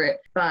favorite,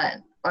 but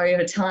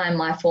over time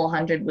my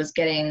 400 was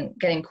getting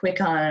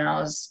quicker, and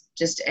I was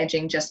just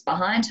edging just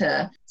behind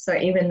her. So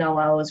even though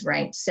I was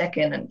ranked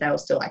second, and they were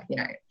still like,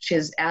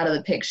 she's out of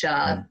the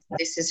picture.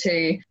 This is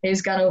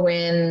who's going to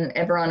win.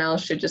 Everyone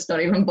else should just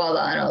not even bother.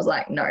 And I was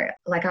like, no.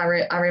 Like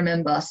I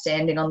remember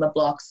standing on the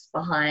blocks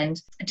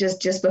behind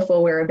just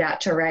before we were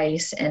about to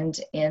race, and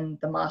in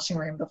the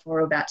marshalling room before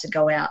we were about to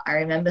go out, I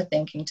remember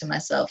thinking to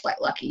myself, like,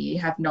 Lucky, you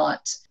have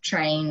not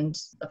trained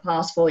the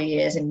past 4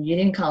 years and you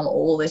didn't come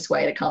all this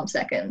way to come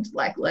second.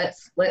 Like,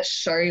 let's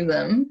show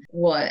them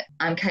what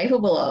I'm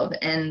capable of.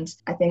 And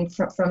I think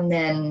from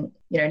then,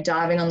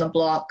 diving on the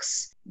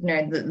blocks,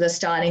 the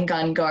starting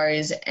gun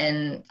goes,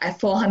 and at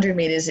 400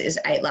 meters is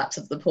 8 laps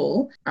of the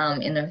pool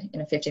in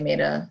a 50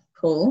 meter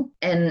pool.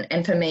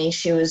 And for me,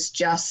 she was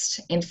just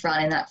in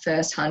front in that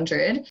first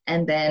 100.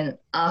 And then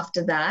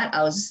after that,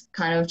 I was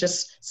kind of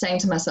just saying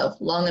to myself,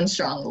 long and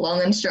strong,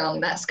 long and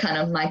strong. That's kind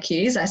of my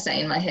cues I say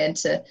in my head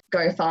to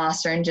go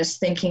faster, and just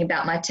thinking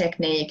about my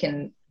technique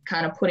and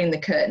kind of putting the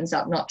curtains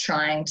up, not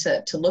trying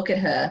to look at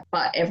her.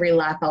 But every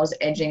lap I was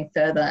edging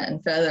further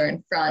and further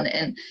in front,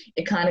 and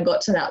it kind of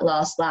got to that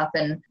last lap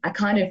and I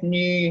kind of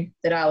knew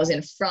that I was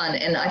in front,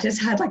 and I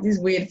just had like this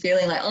weird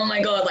feeling like, oh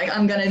my God, like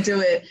I'm going to do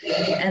it.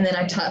 And then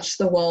I touched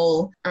the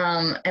wall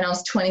and I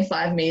was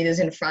 25 meters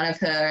in front of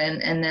her,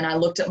 and then I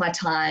looked at my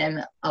time.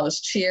 I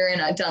was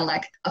cheering. I'd done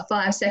like a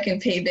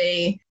 5-second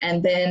PB,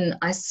 and then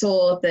I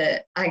saw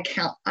that I'd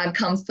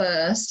come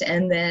first,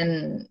 and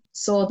then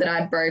saw that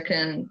I'd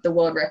broken the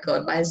world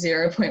record by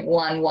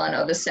 0.11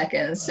 of a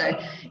second. So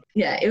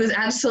yeah, it was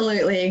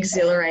absolutely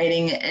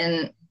exhilarating.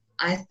 And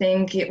I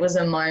think it was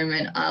a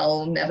moment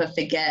I'll never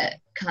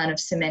forget, kind of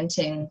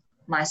cementing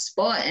my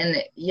spot.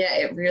 And yeah,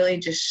 it really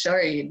just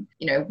showed,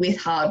 with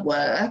hard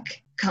work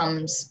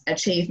comes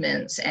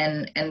achievements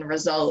and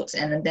results.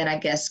 And then I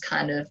guess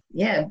kind of,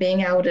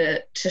 being able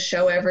to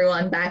show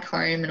everyone back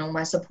home and all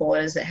my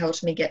supporters that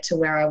helped me get to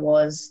where I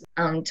was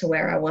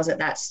at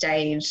that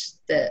stage,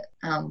 that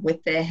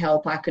with their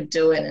help I could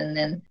do it. And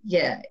then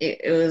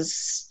it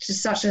was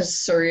just such a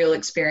surreal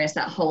experience,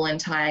 that whole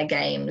entire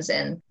games.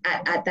 And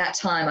at that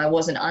time I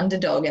was an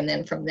underdog, and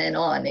then from then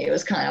on it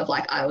was kind of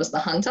like I was the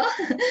hunter.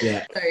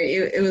 Yeah. So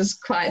it was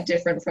quite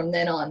different from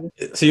then on.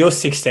 So you're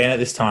 16 at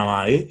this time,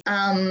 aren't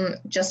you?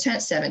 Just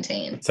turned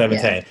 17.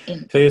 17. Yeah.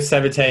 So you're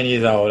 17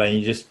 years old, and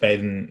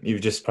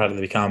you've just probably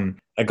become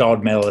a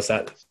gold medalist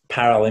at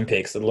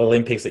Paralympics, the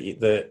Olympics,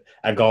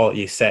 a goal that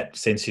you set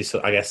since you,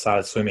 I guess,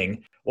 started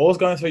swimming. What was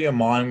going through your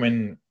mind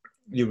when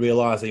you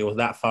realised that you were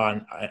that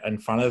far in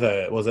front of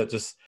her? Was it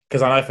just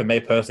because, I know for me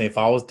personally, if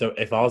I was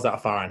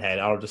that far ahead,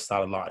 I would just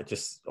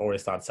already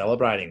started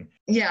celebrating.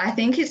 Yeah, I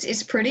think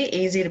it's pretty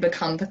easy to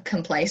become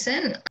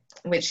complacent,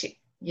 which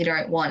you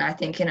don't want. I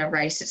think in a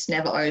race, it's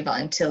never over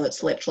until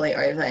it's literally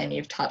over and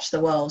you've touched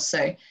the wall.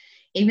 So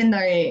even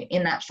though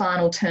in that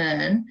final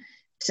turn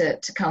to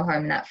come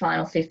home in that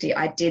final 50,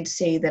 I did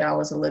see that I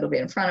was a little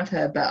bit in front of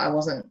her, but I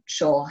wasn't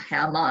sure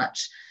how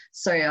much.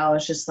 So I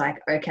was just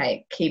like,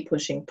 okay, keep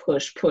pushing,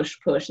 push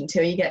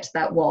until you get to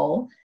that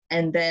wall,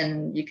 and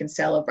then you can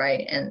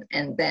celebrate.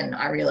 And then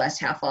I realized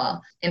how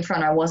far in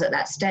front I was at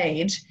that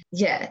stage.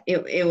 Yeah,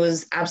 it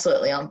was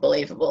absolutely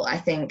unbelievable. I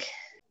think,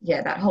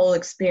 that whole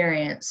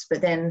experience,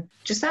 but then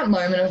just that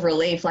moment of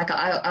relief, like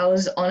I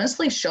was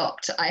honestly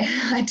shocked.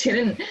 I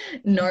didn't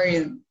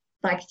know,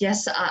 like,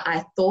 yes,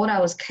 I thought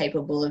I was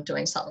capable of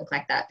doing something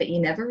like that, but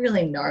you never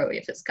really know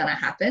if it's going to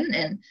happen.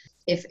 And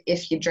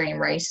if your dream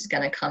race is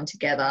going to come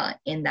together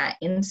in that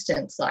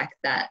instance like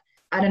that.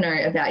 I don't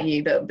know about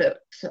you, but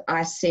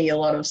I see a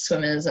lot of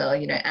swimmers or,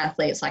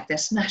 athletes, like they're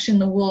smashing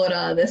the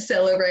water, they're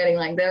celebrating,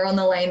 like they're on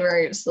the lane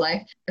ropes.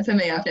 Like for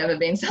me, I've never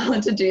been someone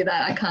to do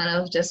that. I kind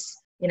of just,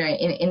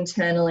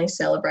 internally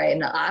celebrate.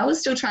 And I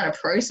was still trying to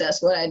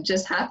process what had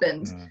just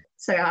happened.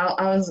 So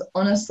I was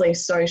honestly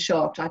so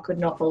shocked. I could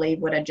not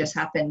believe what had just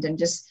happened. And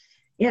just,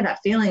 that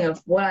feeling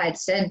of what I'd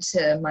said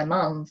to my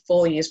mum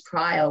 4 years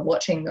prior,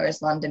 watching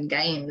those London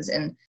Games,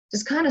 and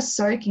just kind of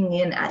soaking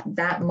in at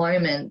that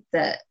moment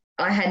that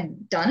I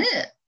had done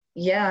it.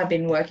 Yeah, I've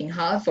been working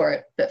hard for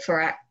it, but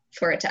for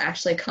it to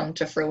actually come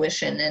to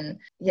fruition. And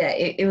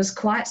it was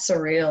quite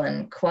surreal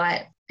and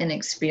quite an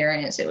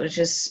experience. It was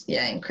just,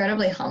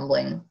 incredibly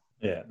humbling.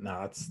 Yeah,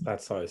 no,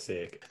 that's so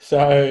sick.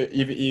 So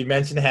you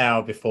mentioned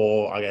how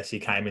before, I guess, you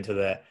came into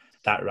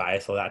that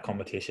race or that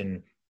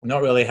competition,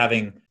 not really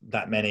having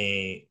that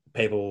many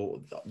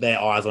people, their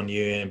eyes on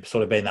you, and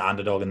sort of being the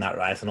underdog in that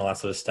race and all that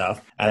sort of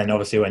stuff. And then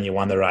obviously when you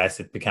won the race,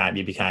 you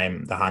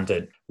became the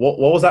hunted. What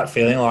was that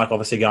feeling like?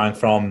 Obviously going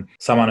from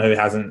someone who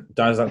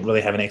doesn't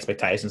really have any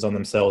expectations on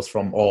themselves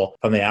from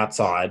the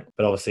outside,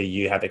 but obviously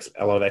you have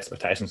a lot of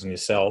expectations on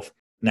yourself.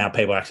 Now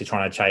people are actually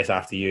trying to chase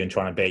after you and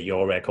trying to beat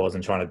your records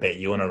and trying to beat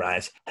you in a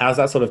race. How's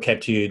that sort of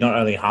kept you not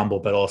only humble,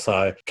 but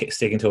also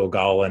sticking to a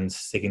goal and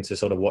sticking to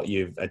sort of what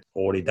you've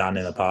already done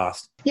in the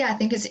past? Yeah, I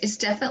think it's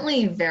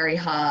definitely very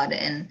hard,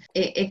 and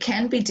it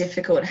can be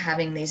difficult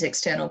having these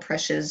external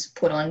pressures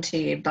put onto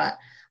you. But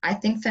I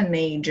think for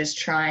me, just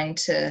trying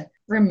to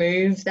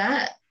remove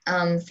that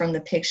from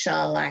the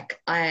picture, like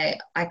I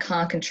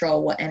can't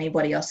control what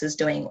anybody else is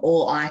doing.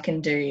 All I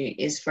can do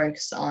is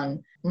focus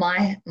on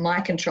my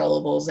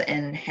controllables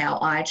and how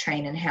I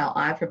train and how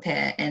I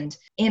prepare. And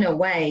in a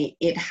way,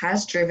 it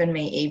has driven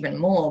me even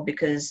more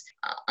because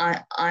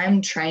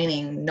I'm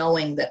training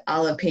knowing that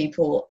other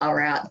people are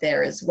out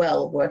there as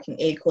well, working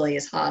equally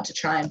as hard to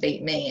try and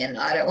beat me, and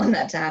I don't want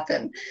that to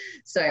happen.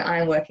 So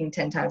I'm working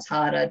 10 times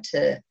harder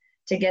to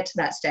get to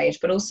that stage.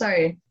 But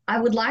also, I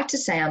would like to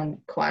say I'm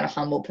quite a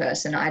humble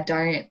person. I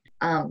don't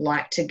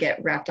like to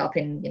get wrapped up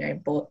in,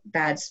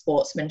 bad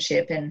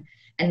sportsmanship and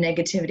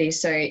negativity.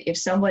 So if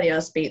somebody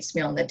else beats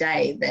me on the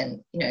day,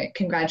 then,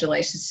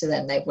 congratulations to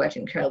them. They've worked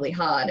incredibly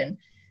hard.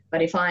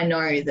 But if I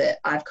know that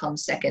I've come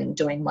second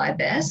doing my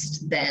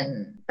best,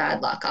 then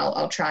bad luck.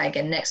 I'll try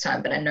again next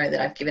time, but I know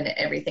that I've given it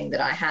everything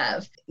that I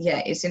have.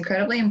 Yeah, it's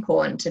incredibly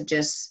important to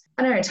just,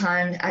 I don't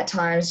know, at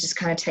times just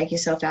kind of take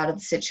yourself out of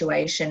the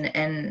situation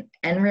and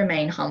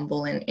remain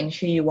humble in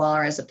who you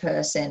are as a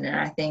person. And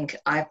I think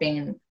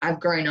I've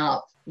grown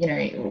up,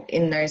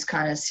 in those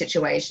kind of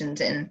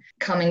situations, and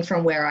coming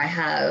from where I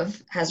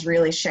has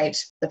really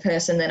shaped the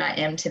person that I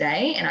am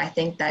today. And I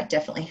think that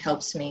definitely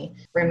helps me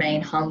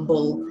remain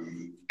humble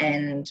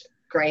and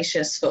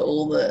gracious for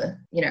all the,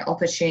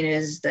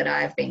 opportunities that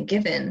I've been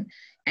given.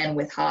 And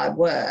with hard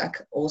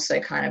work, also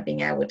kind of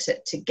being able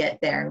to get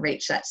there and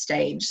reach that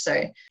stage.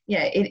 So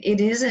yeah, it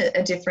is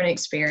a different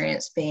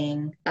experience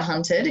being the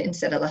hunted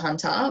instead of the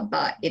hunter,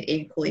 but it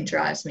equally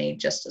drives me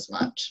just as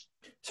much.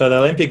 So the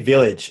Olympic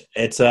Village,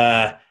 it's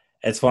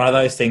one of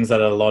those things that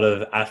a lot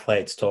of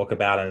athletes talk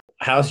about. And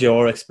how's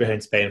your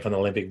experience been from the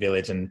Olympic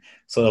Village, and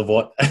sort of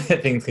what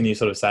things can you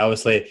sort of say?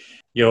 Obviously,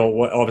 you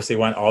obviously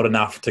weren't old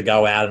enough to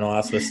go out and all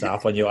that sort of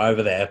stuff when you were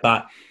over there,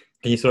 but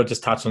can you sort of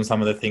just touch on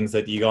some of the things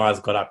that you guys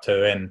got up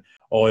to,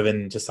 or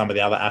even just some of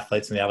the other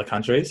athletes in the other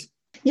countries?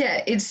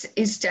 Yeah,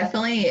 it's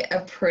definitely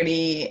a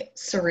pretty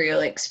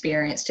surreal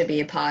experience to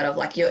be a part of.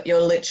 Like you're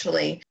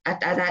literally at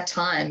that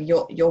time,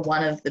 you're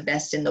one of the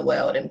best in the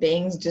world, and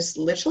being just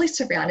literally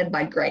surrounded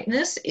by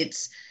greatness.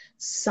 It's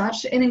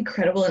such an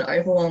incredible and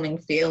overwhelming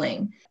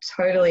feeling.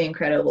 Totally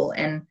incredible.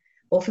 And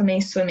well, for me,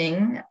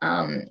 swimming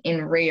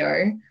in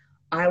Rio,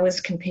 I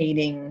was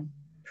competing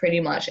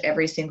pretty much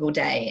every single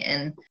day,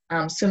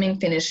 and swimming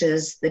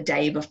finishes the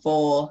day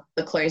before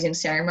the closing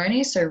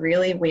ceremony. So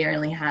really, we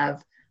only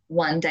have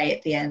one day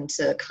at the end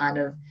to kind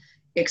of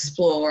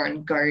explore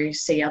and go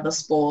see other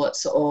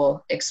sports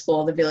or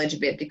explore the village a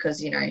bit,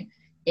 because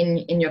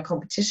in your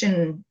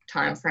competition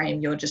time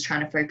frame, you're just trying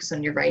to focus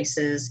on your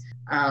races,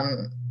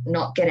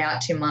 not get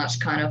out too much,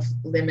 kind of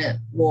limit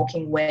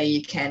walking where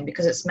you can,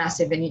 because it's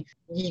massive, and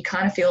you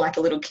kind of feel like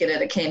a little kid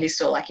at a candy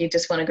store, like you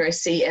just want to go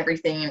see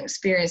everything and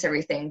experience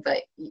everything,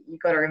 but you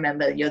got to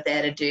remember you're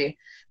there to do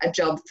a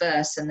job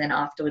first, and then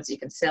afterwards you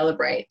can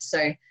celebrate.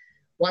 So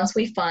once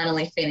we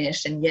finally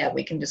finished, and yeah,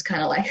 we can just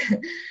kind of like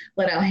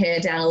let our hair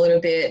down a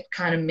little bit,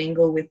 kind of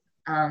mingle with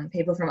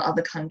people from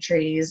other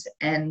countries.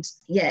 And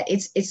yeah,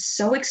 it's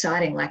so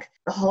exciting. Like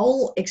the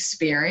whole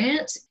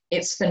experience,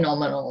 it's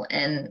phenomenal.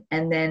 And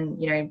then,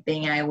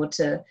 being able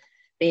to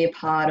be a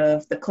part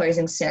of the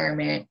closing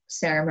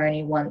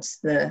ceremony once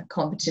the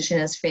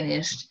competition is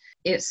finished,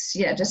 it's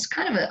just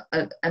kind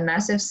of a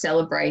massive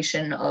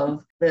celebration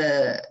of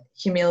the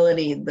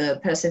humility, the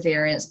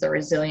perseverance, the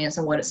resilience,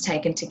 and what it's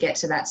taken to get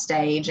to that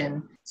stage,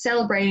 and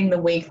celebrating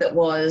the week that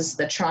was,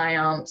 the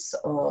triumphs,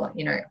 or,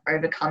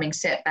 overcoming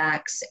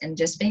setbacks, and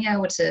just being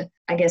able to,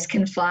 I guess,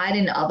 confide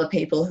in other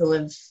people who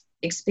have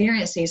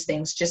experienced these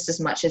things just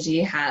as much as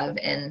you have.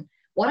 And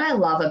what I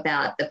love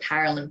about the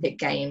Paralympic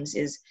Games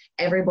is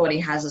everybody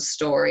has a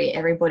story,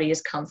 everybody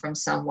has come from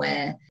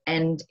somewhere,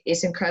 and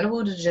it's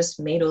incredible to just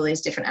meet all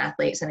these different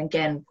athletes, and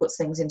again, puts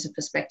things into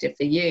perspective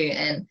for you,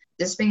 and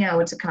just being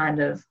able to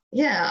kind of,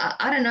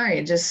 I don't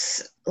know,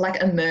 just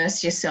like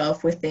immerse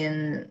yourself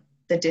within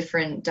the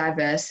different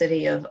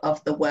diversity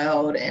of the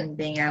world, and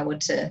being able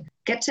to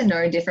get to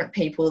know different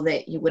people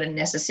that you wouldn't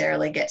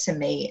necessarily get to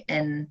meet,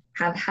 and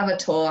have a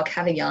talk,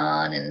 have a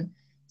yarn, and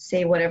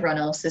see what everyone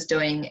else is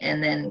doing,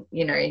 and then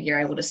you're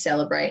able to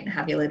celebrate and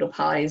have your little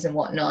parties and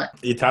whatnot.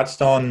 You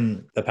touched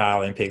on the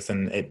Paralympics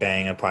and it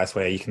being a place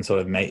where you can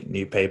sort of meet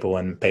new people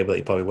and people that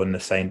you probably wouldn't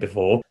have seen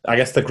before. I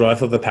guess the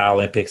growth of the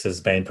Paralympics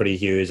has been pretty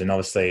huge, and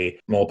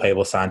obviously more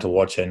people starting to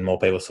watch it and more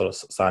people sort of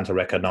starting to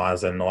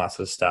recognise it and all that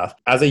sort of stuff.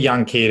 As a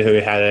young kid who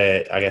had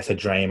a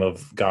dream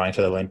of going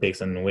to the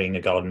Olympics and winning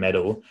a gold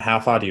medal, how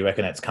far do you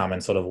reckon it's come,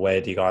 and sort of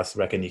where do you guys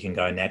reckon you can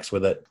go next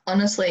with it?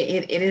 Honestly,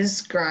 it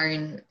has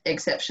grown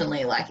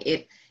exceptionally. Like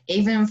it,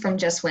 even from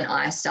just when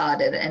I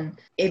started, and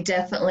it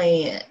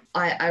definitely,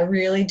 I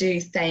really do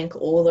thank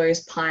all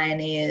those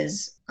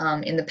pioneers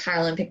in the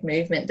Paralympic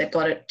movement that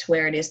got it to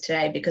where it is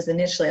today, because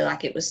initially,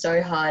 like, it was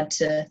so hard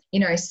to,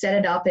 set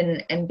it up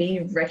and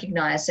be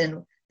recognized.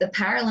 And the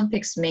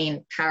Paralympics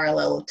mean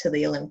parallel to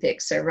the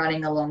Olympics, so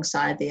running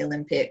alongside the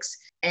Olympics.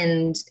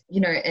 And,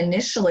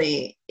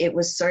 initially it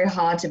was so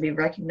hard to be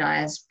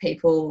recognized.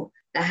 People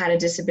that had a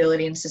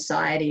disability in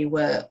society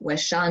were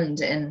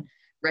shunned and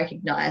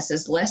recognized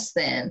as less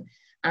than,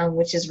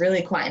 which is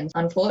really quite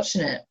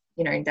unfortunate.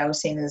 they were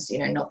seen as,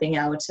 not being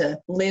able to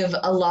live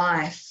a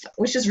life,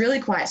 which is really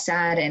quite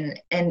sad. And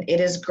it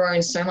has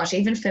grown so much.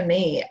 Even for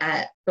me,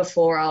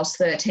 before I was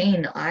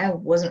 13, I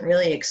wasn't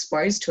really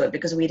exposed to it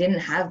because we didn't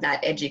have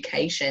that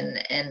education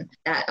and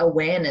that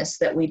awareness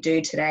that we do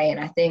today. And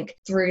I think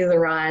through the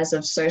rise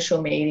of social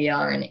media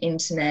and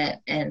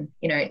internet and,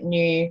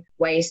 new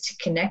ways to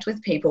connect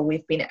with people,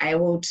 we've been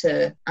able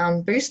to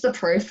boost the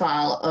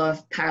profile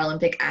of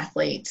Paralympic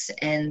athletes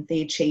and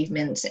the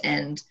achievements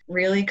and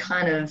really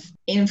kind of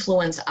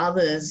influence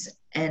others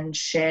and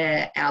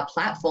share our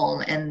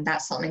platform. And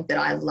that's something that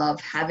I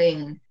love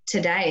having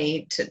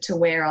today to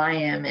where I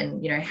am,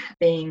 and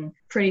being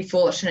pretty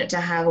fortunate to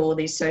have all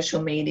these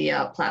social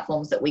media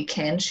platforms that we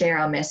can share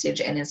our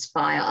message and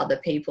inspire other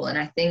people. And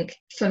I think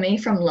for me,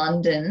 from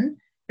London,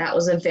 that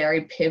was a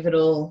very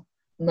pivotal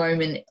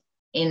moment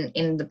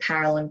in the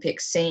Paralympic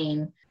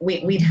scene.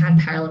 We'd had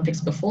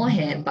Paralympics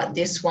beforehand, but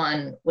this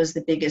one was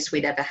the biggest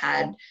we'd ever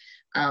had,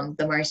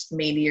 the most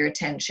media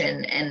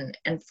attention,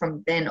 and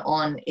from then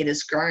on it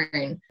has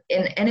grown,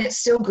 and it's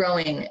still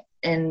growing,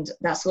 and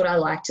that's what I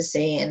like to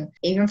see. And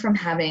even from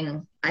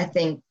having, I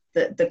think,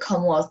 the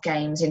Commonwealth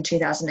Games in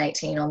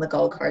 2018 on the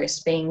Gold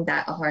Coast, being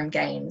that a home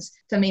games,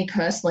 for me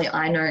personally,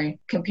 I know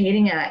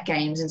competing at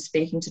games and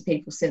speaking to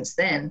people since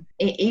then,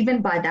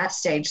 even by that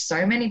stage,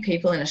 so many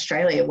people in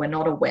Australia were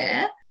not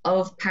aware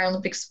of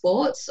Paralympic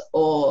sports,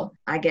 or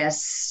I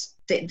guess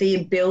the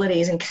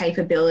abilities and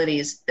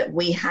capabilities that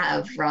we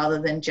have,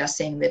 rather than just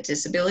seeing the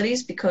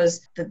disabilities,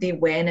 because the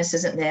awareness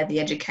isn't there, the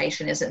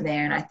education isn't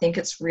there. And I think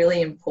it's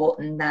really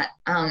important that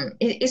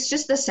it's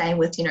just the same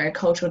with,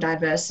 cultural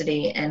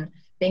diversity and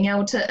being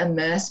able to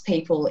immerse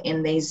people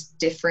in these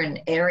different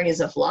areas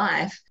of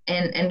life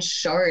and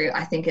show.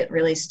 I think it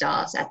really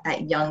starts at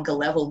that younger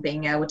level,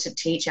 being able to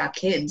teach our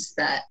kids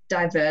that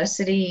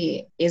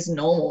diversity is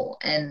normal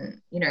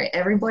and,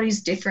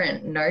 everybody's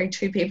different. No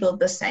two people are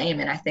the same.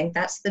 And I think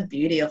that's the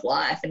beauty of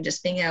life, and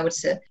just being able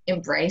to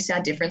embrace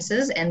our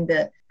differences. And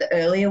the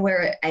earlier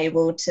we're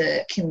able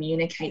to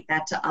communicate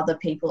that to other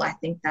people, I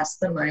think that's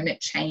the moment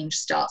change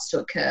starts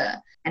to occur.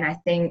 And I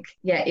think,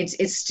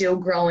 it's still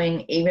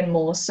growing even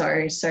more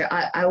so. So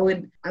I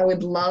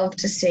would love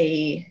to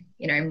see,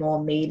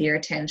 more media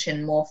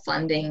attention, more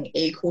funding,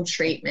 equal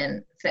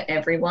treatment for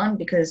everyone,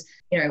 because,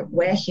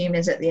 we're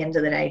humans at the end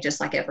of the day, just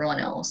like everyone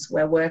else.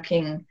 We're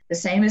working the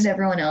same as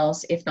everyone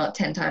else, if not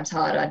 10 times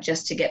harder,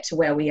 just to get to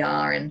where we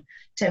are and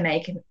to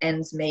make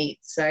ends meet.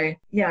 So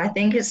I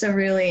think it's a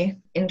really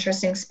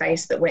interesting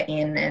space that we're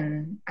in,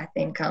 and I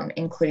think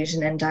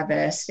inclusion and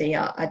diversity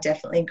are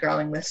definitely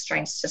growing with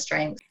strength to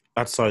strength.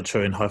 That's so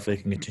true, and hopefully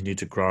it can continue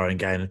to grow and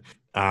gain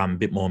a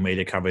bit more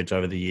media coverage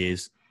over the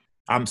years.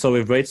 So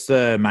we've reached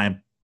the main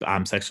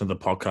section of the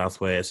podcast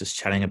where it's just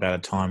chatting about a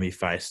time you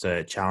faced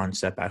a challenge,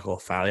 setback or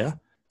failure,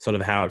 sort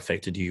of how it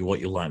affected you,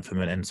 what you learned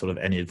from it, and sort of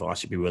any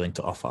advice you'd be willing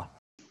to offer.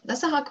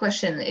 That's a hard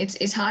question.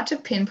 It's hard to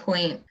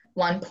pinpoint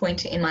one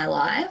point in my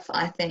life.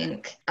 I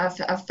think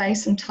I've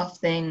faced some tough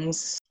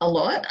things a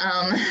lot,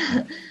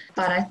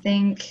 but I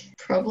think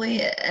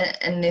probably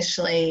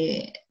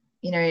initially,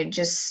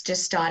 just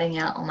starting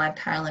out on my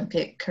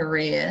Paralympic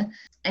career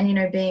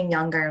and, being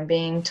younger and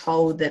being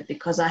told that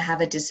because I have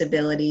a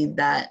disability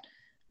that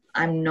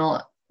I'm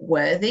not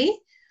worthy.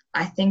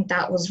 I think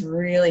that was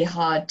really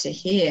hard to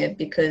hear,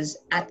 because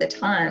at the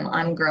time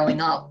I'm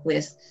growing up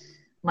with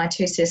my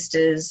two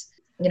sisters,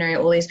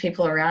 all these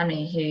people around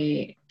me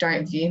who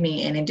don't view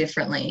me any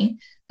differently,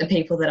 the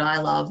people that I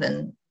love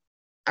and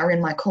are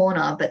in my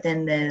corner. But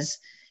then there's,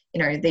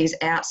 these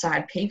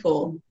outside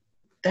people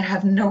that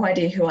have no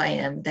idea who I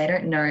am. They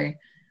don't know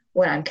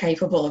what I'm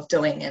capable of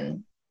doing.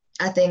 And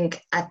I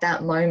think at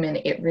that moment,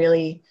 it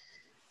really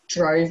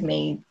drove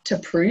me to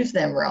prove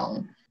them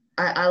wrong.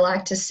 I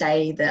like to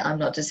say that I'm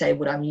not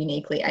disabled, I'm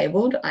uniquely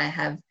abled. I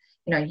have,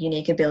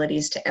 unique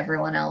abilities to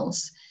everyone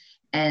else.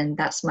 And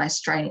that's my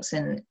strengths.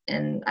 And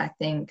I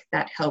think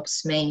that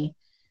helps me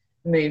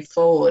move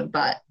forward.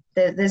 But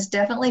there's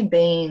definitely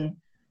been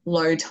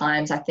low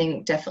times. I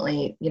think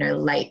definitely,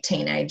 late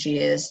teenage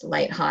years,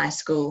 late high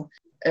school,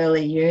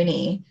 early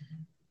uni,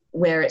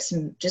 where it's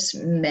just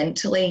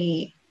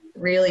mentally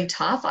really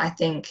tough. I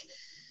think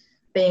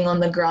being on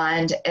the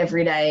grind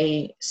every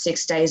day,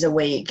 6 days a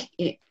week,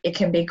 it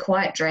can be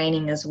quite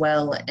draining as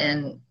well.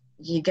 And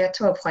you get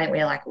to a point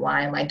where you're like,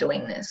 why am I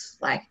doing this?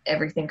 Like,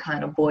 everything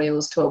kind of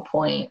boils to a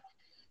point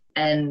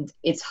and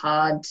it's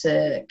hard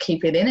to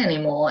keep it in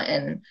anymore.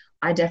 And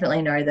I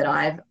definitely know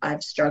that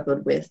I've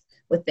struggled with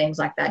things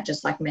like that,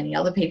 just like many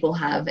other people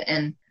have.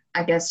 And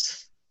I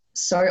guess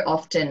so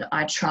often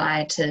I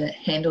try to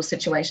handle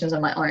situations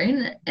on my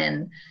own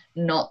and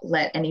not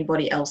let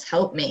anybody else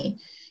help me.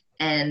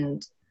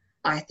 And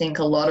I think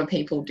a lot of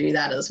people do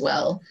that as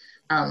well,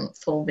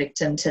 fall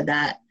victim to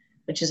that,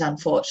 which is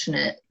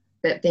unfortunate.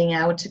 But being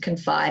able to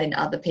confide in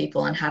other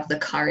people and have the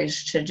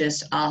courage to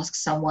just ask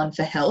someone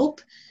for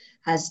help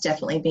has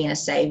definitely been a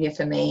savior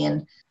for me.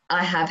 And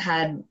I have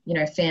had,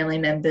 family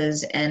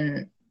members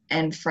and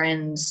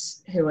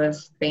friends who have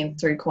been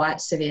through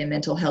quite severe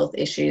mental health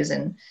issues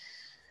and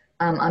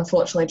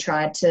unfortunately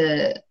tried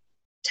to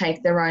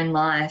take their own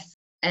life.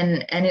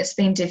 And it's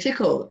been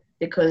difficult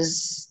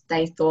because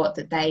they thought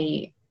that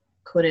they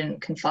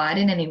couldn't confide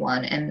in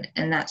anyone, and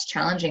that's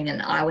challenging,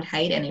 and I would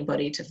hate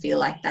anybody to feel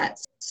like that.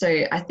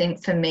 So I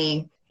think for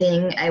me,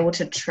 being able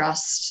to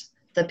trust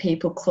the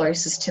people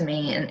closest to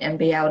me and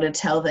be able to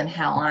tell them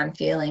how I'm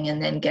feeling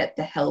and then get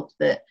the help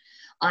that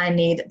I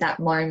need at that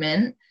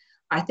moment,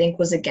 I think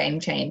was a game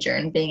changer.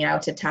 And being able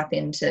to tap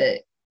into,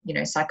 you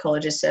know,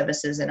 psychologist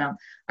services, and I'm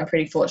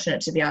pretty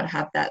fortunate to be able to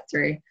have that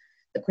through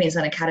the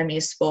Queensland Academy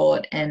of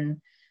Sport and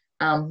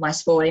my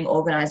sporting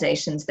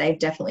organisations. They've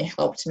definitely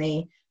helped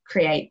me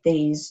create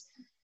these,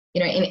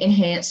 you know,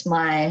 enhance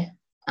my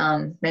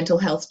mental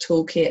health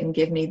toolkit and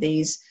give me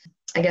these,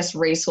 I guess,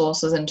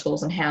 resources and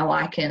tools on how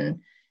I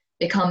can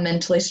become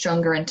mentally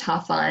stronger and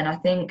tougher. And I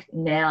think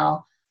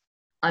now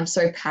I'm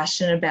so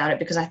passionate about it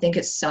because I think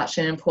it's such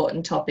an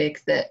important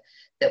topic that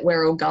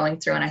we're all going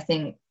through. And I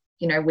think,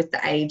 you know, with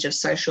the age of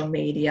social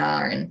media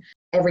and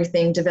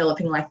everything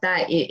developing like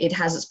that, it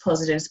has its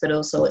positives, but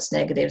also its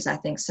negatives. I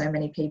think so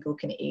many people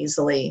can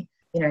easily,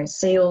 you know,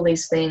 see all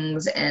these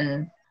things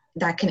and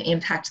that can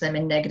impact them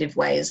in negative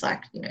ways,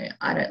 like, you know,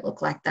 I don't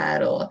look like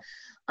that, or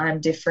I'm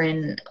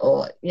different,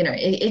 or, you know,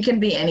 it can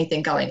be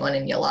anything going on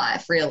in your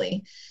life,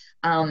 really.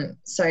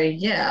 So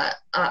yeah,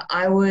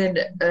 I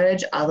would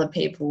urge other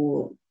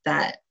people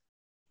that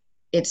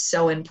it's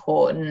so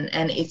important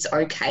and it's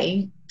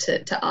okay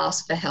to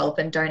ask for help,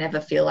 and don't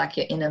ever feel like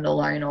you're in it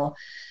alone or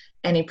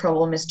any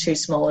problem is too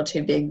small or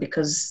too big,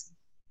 because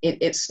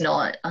it's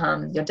not.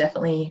 You're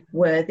definitely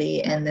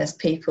worthy, and there's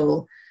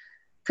people,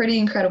 pretty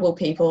incredible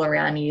people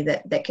around you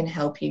that can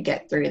help you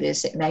get through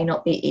this. It may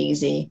not be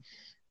easy,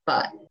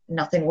 but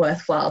nothing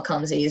worthwhile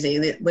comes easy.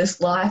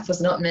 This life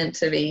was not meant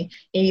to be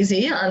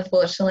easy,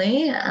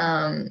 unfortunately.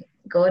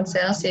 God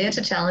sent us here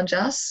to challenge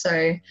us,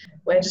 so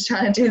we're just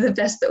trying to do the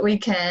best that we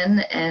can,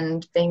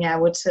 and being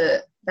able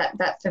to,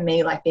 that for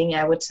me, like being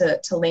able to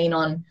lean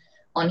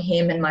on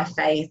him and my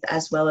faith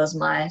as well as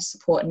my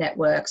support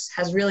networks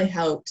has really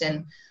helped.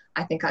 And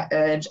I think I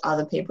urge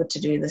other people to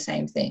do the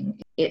same thing.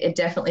 It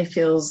definitely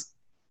feels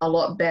a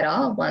lot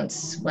better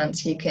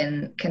once you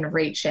can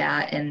reach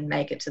out and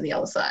make it to the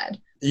other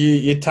side.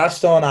 You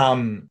touched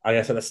on I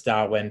guess at the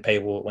start when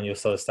you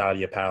sort of started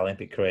your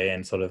Paralympic career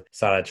and sort of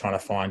started trying to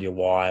find your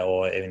why,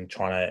 or even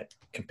trying to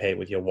compete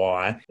with your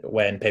why,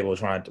 when people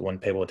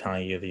were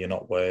telling you that you're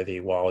not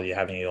worthy, while you're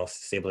having your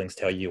siblings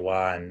tell you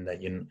are, and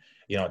that you're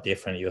not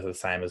different, you're the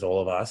same as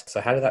all of us.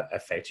 So how did that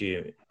affect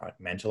you, like,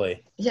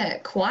 mentally? Yeah,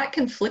 quite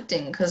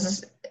conflicting,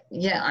 because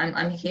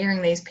I'm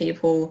hearing these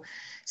people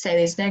say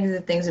these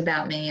negative things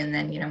about me, and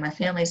then, you know, my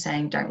family's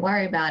saying, don't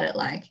worry about it,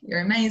 like,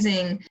 you're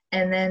amazing.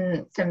 And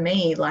then for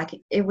me, like,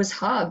 it was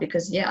hard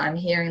because I'm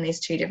hearing these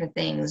two different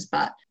things,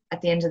 but at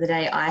the end of the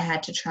day, I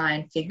had to try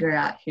and figure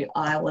out who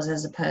I was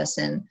as a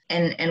person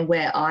and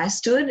where I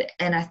stood.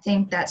 And I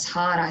think that's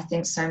hard. I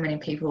think so many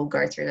people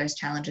go through those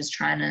challenges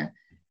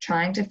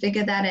trying to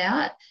figure that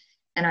out.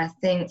 And I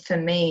think for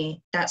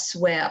me, that's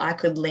where I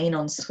could lean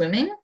on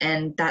swimming,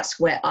 and that's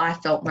where I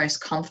felt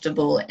most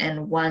comfortable.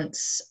 And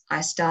once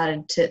I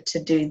started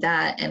to do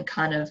that and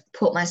kind of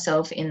put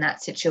myself in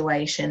that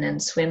situation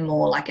and swim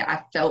more, like,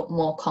 I felt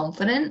more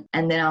confident,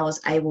 and then I was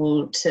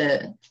able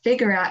to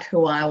figure out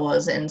who I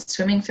was. And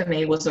swimming for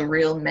me was a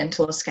real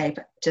mental escape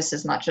just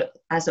as much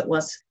as it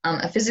was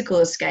a physical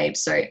escape.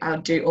 So I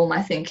would do all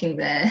my thinking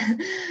there.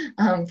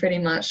 Pretty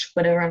much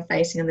whatever I'm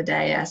facing in the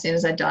day, as soon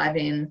as I dive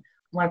in,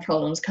 my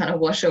problems kind of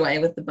wash away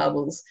with the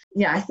bubbles.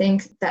 Yeah, I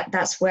think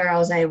that's where I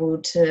was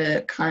able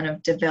to kind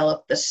of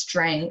develop the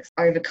strength,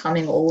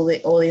 overcoming all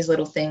these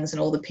little things and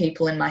all the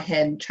people in my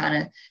head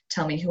trying to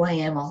tell me who I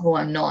am or who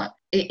I'm not.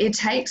 It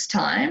takes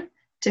time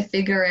to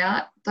figure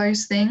out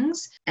those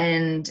things,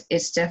 and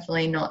it's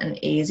definitely not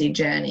an easy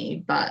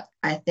journey, but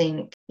I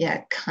think,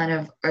 kind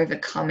of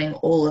overcoming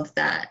all of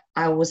that,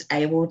 I was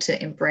able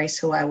to embrace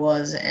who I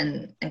was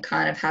and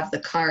kind of have the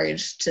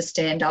courage to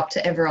stand up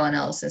to everyone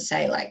else and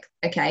say, like,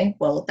 okay,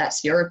 well,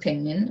 that's your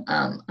opinion.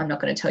 I'm not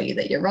going to tell you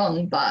that you're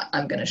wrong, but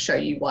I'm going to show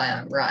you why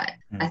I'm right.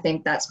 I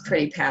think that's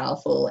pretty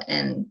powerful,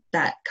 and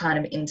that kind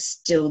of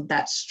instilled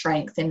that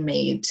strength in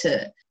me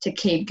to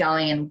keep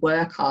going and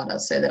work harder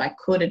so that I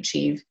could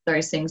achieve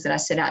those things that I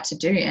set out to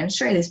do and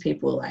show these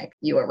people, like,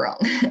 you were wrong,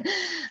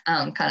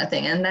 kind of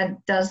thing. And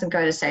that doesn't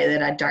go to say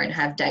that I don't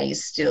have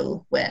days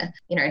still where,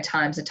 you know,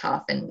 times are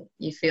tough and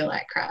you feel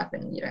like crap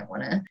and you don't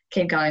want to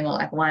keep going, or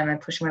like, why am I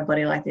pushing my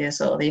body like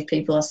this? Or these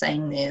people are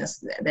saying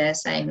this, they're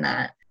saying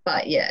that.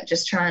 But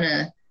just trying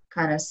to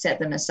kind of set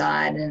them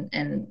aside,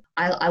 and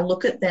I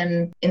look at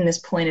them in this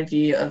point of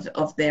view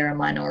of they're a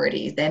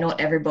minority. They're not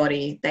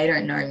everybody. They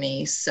don't know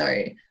me.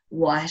 So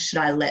why should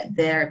I let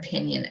their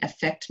opinion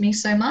affect me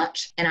so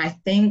much? And I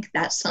think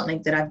that's something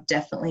that I've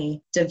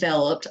definitely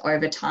developed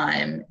over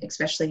time,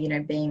 especially, you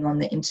know, being on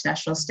the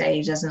international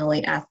stage as an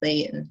elite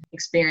athlete and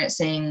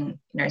experiencing,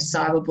 you know,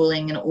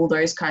 cyberbullying and all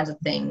those kinds of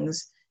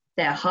things.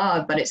 They're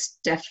hard, but it's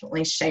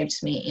definitely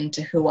shaped me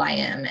into who I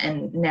am.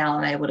 And now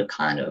I'm able to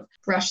kind of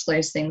brush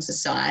those things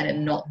aside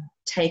and not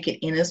take it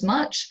in as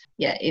much.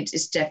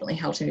 It's definitely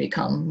helped me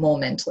become more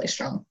mentally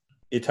strong.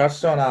 You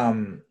touched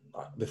on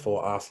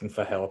before asking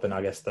for help, and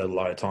I guess the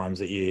low times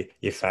that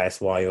you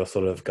face while you're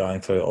sort of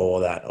going through all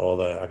that, all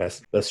the, I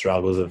guess, the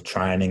struggles of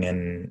training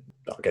and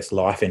I guess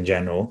life in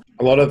general.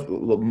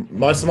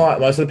 Most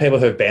of the people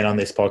who've been on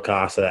this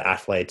podcast are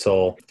athletes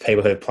or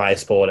people who play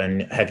sport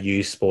and have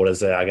used sport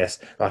as a, I guess,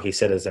 like you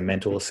said, as a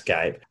mental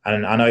escape.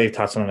 And I know you've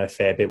touched on it a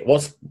fair bit.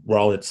 What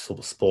role did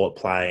sport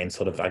play in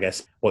sort of, I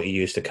guess, what you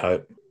use to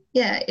cope?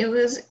 Yeah, it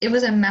was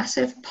a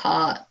massive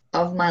part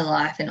of my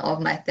life and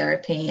of my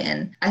therapy.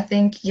 And I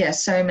think, yeah,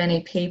 so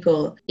many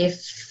people,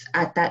 if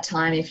at that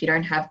time, if you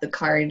don't have the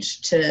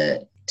courage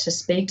to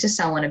speak to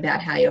someone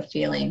about how you're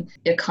feeling,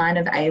 you're kind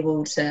of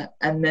able to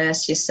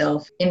immerse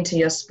yourself into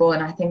your sport.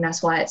 And I think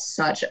that's why it's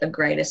such a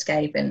great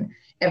escape, and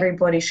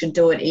everybody should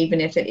do it, even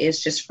if it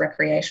is just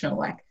recreational.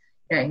 Like,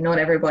 not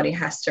everybody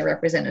has to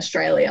represent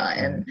Australia,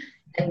 and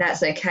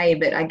that's okay.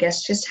 But I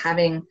guess just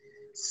having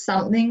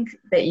something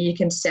that you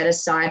can set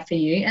aside for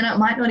you, and it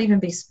might not even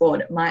be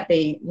sport, it might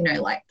be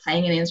like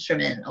playing an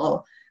instrument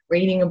or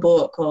reading a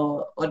book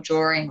or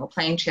drawing or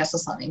playing chess or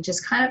something,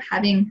 just kind of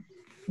having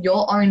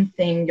your own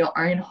thing, your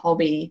own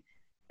hobby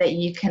that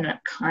you can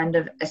kind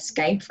of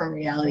escape from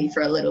reality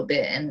for a little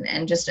bit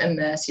and just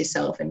immerse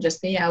yourself and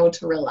just be able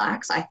to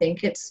relax. I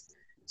think it's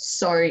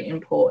so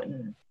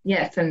important.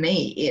 Yeah, for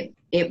me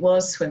it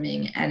was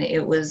swimming, and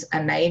it was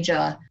a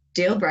major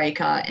deal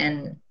breaker.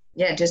 And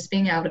yeah, just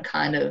being able to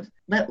kind of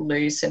let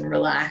loose and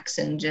relax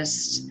and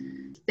just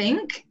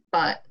think,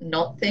 but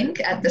not think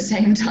at the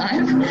same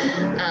time.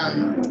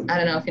 I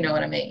don't know if you know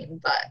what I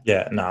mean, but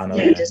yeah, no, I know.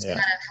 Yeah, just kind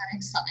of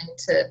having something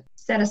to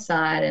set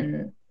aside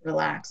and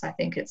relax. I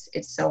think it's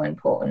so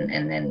important.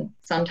 And then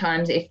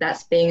sometimes if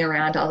that's being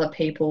around other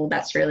people,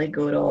 that's really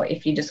good. Or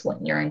if you just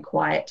want your own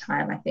quiet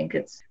time, I think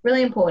it's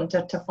really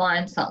important to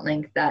find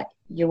something that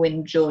you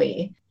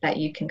enjoy that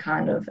you can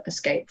kind of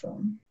escape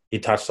from. You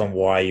touched on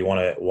why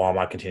am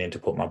I continuing to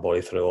put my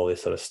body through all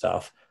this sort of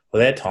stuff? Were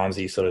there times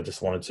that you sort of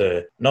just wanted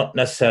to not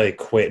necessarily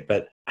quit,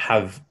 but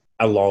have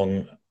a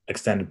long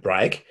extended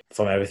break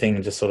from everything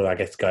and just sort of, I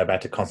guess, go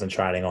back to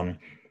concentrating on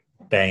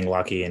being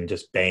lucky and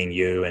just being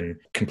you and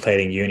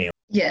completing uni?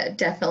 Yeah,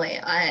 definitely.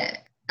 I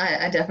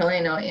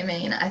definitely know what you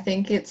mean. I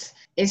think it's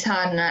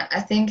hard, and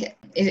I think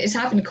it's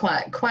happened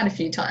quite a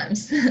few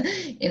times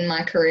in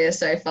my career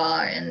so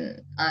far,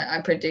 and I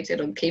predict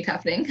it'll keep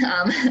happening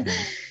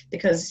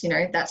because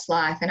that's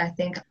life. And I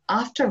think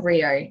after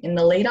Rio, in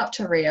the lead up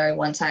to Rio,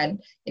 once I'd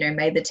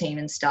made the team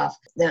and stuff,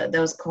 there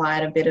was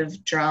quite a bit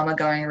of drama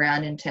going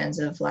around in terms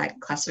of like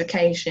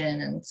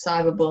classification and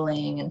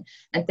cyberbullying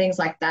and things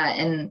like that.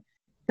 And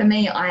for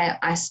me,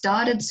 I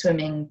started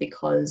swimming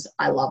because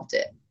I loved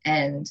it,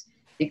 and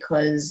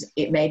because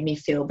it made me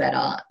feel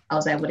better. I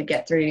was able to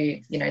get through,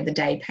 the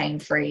day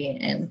pain-free.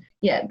 And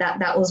yeah,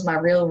 that was my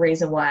real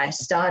reason why I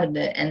started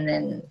it. And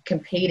then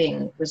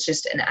competing was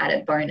just an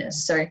added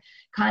bonus. So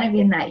kind of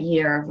in that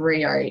year of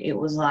Rio, it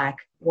was like,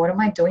 what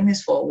am I doing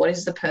this for? What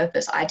is the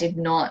purpose? I did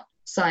not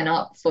sign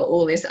up for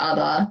all this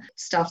other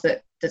stuff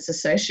that's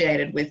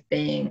associated with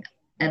being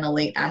an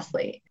elite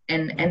athlete.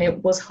 And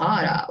it was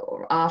hard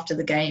after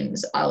the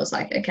games. I was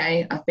like,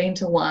 okay, I've been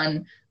to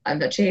one,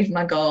 I've achieved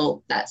my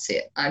goal, that's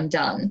it, I'm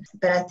done.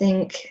 But I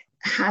think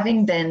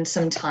having then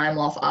some time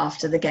off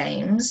after the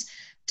games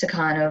to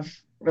kind of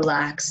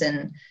relax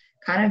and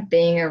kind of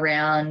being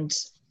around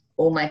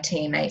all my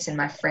teammates and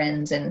my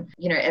friends, and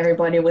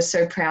everybody was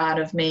so proud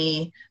of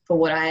me for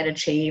what I had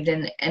achieved,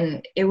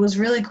 and it was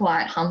really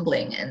quite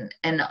humbling,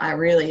 and I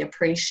really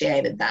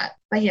appreciated that.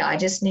 But yeah, I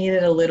just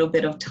needed a little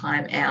bit of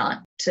time out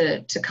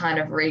to kind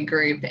of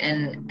regroup,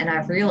 and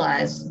I've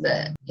realized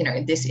that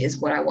this is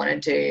what I want to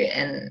do,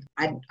 and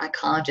I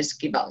can't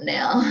just give up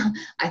now.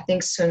 I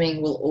think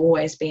swimming will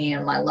always be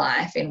in my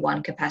life in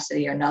one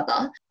capacity or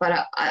another,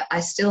 but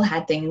I still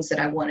had things that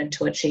I wanted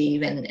to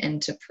achieve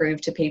and to prove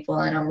to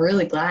people, and I'm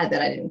really glad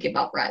that I didn't give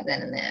up right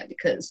then and there,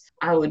 because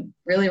I would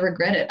really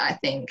regret it, I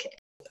think.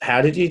 How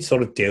did you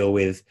sort of deal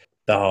with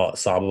the whole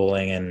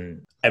cyberbullying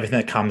and everything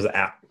that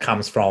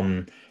comes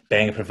from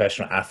being a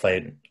professional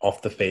athlete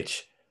off the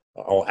pitch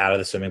or out of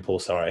the swimming pool?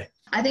 Sorry.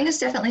 I think it's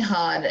definitely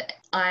hard.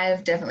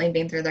 I've definitely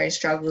been through those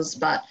struggles,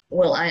 but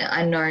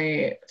I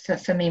know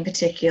for me in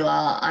particular,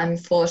 I'm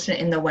fortunate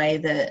in the way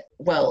that,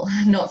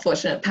 not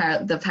fortunate,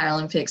 the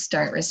Paralympics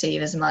don't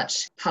receive as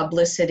much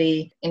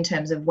publicity in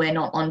terms of we're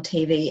not on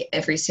TV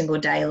every single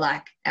day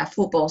like our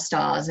football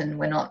stars, and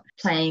we're not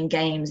playing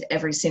games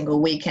every single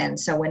weekend.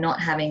 So we're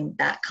not having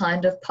that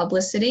kind of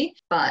publicity,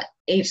 but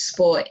each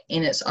sport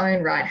in its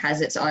own right has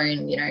its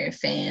own,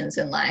 fans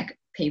and like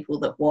people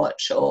that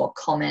watch or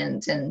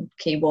comment and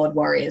keyboard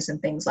warriors and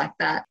things like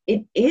that.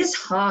 It is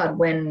hard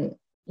when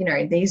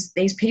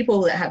these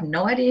people that have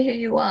no idea who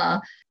you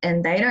are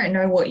and they don't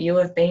know what you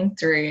have been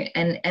through,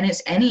 and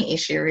it's any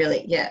issue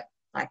really. Yeah,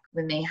 like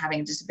with me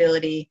having a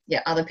disability,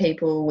 other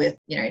people with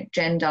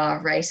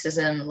gender,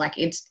 racism, like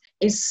it's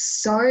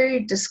so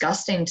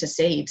disgusting to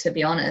see, to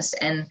be honest.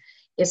 And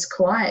it's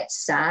quite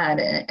sad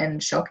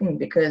and shocking,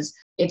 because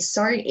it's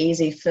so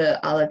easy for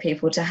other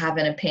people to have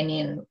an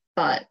opinion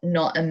but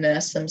not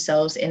immerse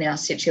themselves in our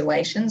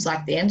situations. Like,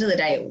 at the end of the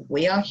day,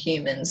 we are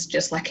humans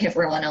just like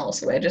everyone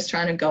else. We're just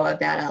trying to go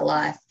about our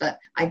life. But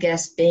I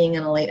guess being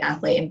an elite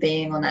athlete and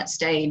being on that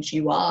stage,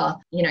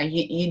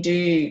 you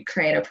do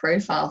create a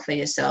profile for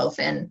yourself,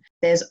 and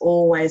there's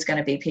always going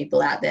to be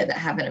people out there that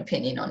have an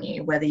opinion on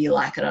you, whether you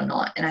like it or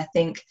not. And I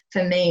think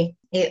for me,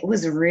 it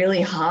was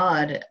really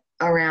hard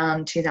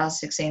around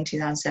 2016,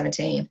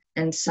 2017,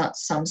 and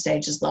some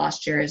stages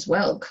last year as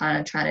well, kind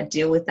of trying to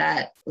deal with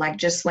that. Like,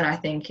 just when I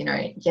think,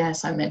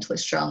 yes, I'm mentally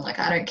strong, like,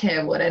 I don't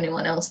care what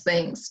anyone else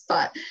thinks,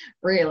 but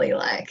really,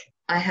 like,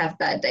 I have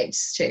bad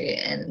days too,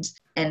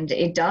 and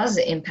it does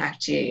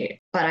impact you.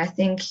 But I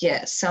think,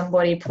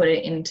 somebody put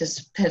it into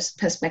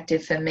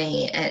perspective for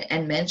me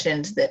and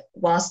mentioned that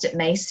whilst it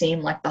may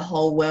seem like the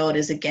whole world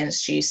is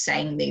against you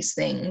saying these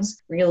things,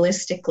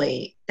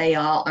 realistically, they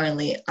are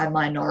only a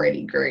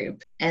minority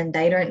group, and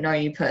they don't know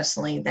you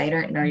personally. They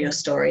don't know your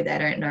story. They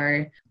don't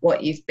know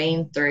what you've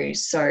been through.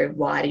 So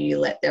why do you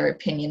let their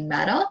opinion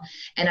matter?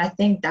 And I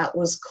think that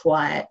was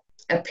quite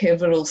a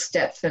pivotal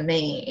step for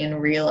me in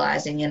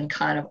realizing and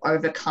kind of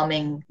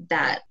overcoming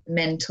that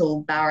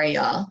mental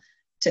barrier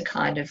to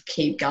kind of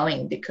keep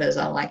going, because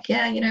I'm like,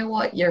 you know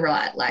what, you're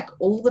right. Like,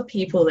 all the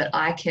people that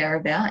I care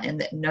about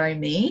and that know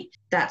me,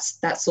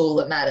 that's all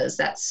that matters.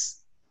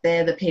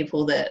 They're the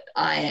people that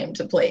I aim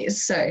to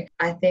please. So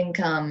I think,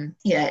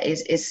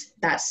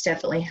 that's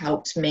definitely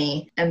helped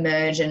me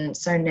emerge. And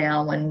so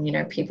now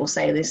when, people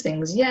say these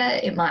things,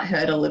 it might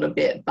hurt a little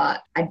bit,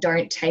 but I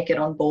don't take it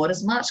on board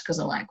as much, because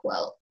I'm like,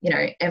 well,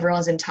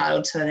 everyone's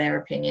entitled to their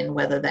opinion,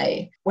 whether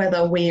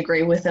we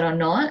agree with it or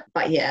not.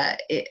 But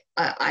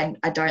I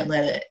don't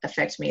let it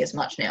affect me as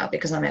much now,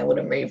 because I'm able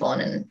to move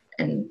on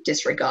and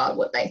disregard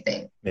what they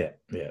think.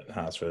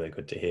 That's really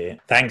good to hear.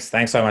 Thanks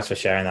so much for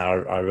sharing that.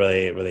 I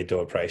really, really do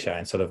appreciate it,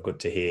 and sort of good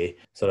to hear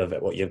sort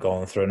of what you've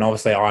gone through. And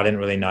obviously I didn't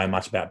really know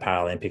much about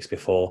Paralympics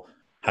before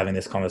having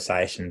this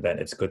conversation, but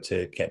it's good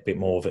to get a bit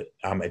more of it,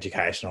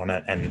 education on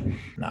it. And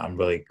I'm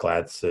really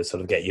glad to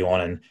sort of get you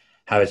on and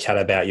have a chat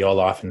about your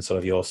life and sort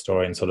of your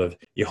story and sort of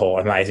your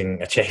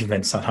amazing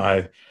achievements. I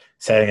know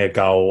setting a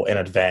goal in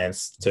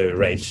advance to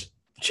reach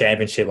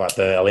championship like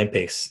the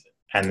Olympics,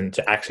 and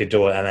to actually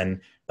do it, and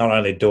then not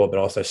only do it but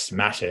also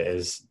smash it,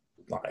 is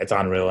it's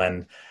unreal,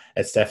 and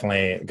it's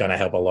definitely going to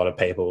help a lot of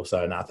people.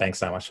 So thanks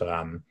so much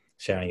for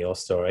sharing your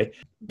story.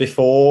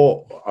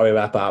 Before we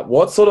wrap up,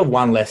 what sort of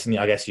one lesson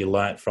I guess you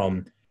learnt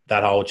from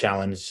that whole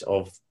challenge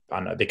of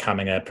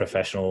becoming a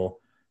professional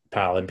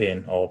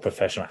Paralympian or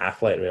professional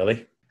athlete,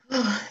 really?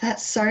 Oh,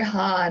 that's so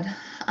hard.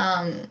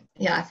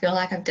 I feel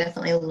like I've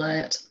definitely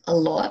learnt a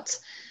lot.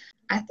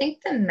 I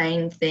think the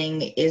main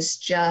thing is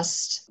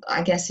just,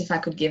 I guess if I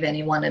could give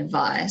anyone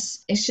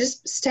advice, it's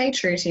just stay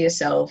true to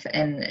yourself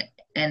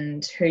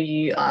and who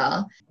you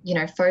are.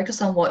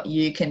 Focus on what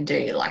you can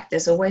do. Like,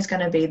 there's always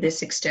going to be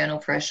this external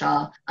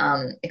pressure,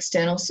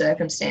 external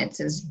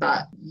circumstances,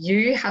 but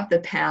you have the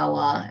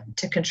power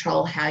to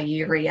control how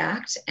you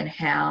react and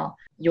how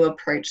you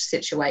approach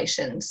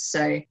situations.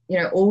 So,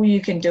 all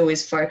you can do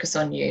is focus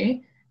on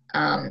you.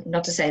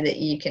 Not to say that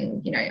you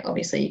can,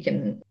 obviously you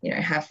can,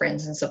 have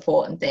friends and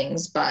support and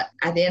things, but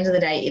at the end of the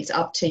day, it's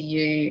up to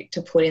you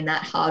to put in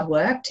that hard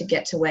work to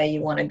get to where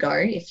you want to go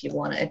if you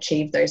want to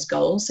achieve those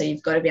goals. So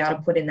you've got to be able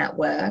to put in that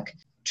work.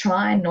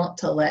 Try not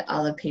to let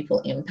other people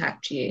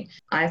impact you.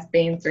 I've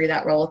been through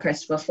that roller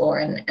coaster before,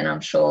 and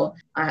I'm sure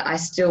I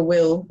still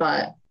will,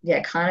 but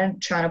kind of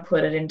trying to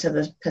put it into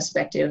the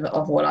perspective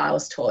of what I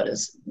was taught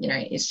is,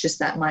 it's just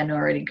that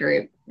minority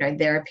group,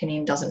 their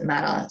opinion doesn't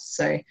matter.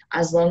 So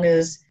as long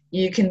as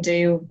you can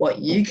do what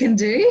you can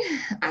do,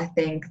 I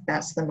think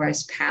that's the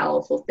most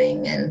powerful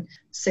thing, and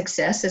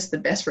success is the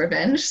best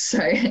revenge.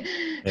 So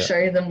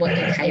show them what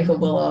you're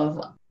capable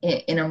of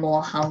in a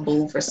more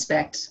humble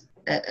respect,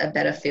 a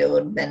better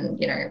field than,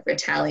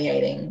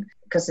 retaliating,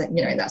 because,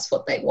 that's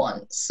what they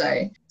want.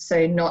 So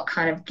not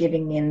kind of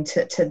giving in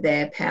to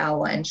their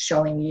power and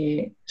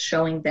showing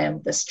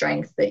them the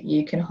strength that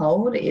you can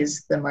hold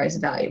is the most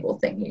valuable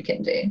thing you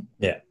can do.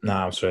 Yeah, no,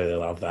 I really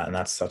love that. And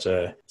that's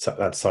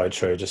that's so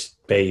true.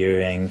 Just be you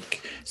and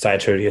stay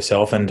true to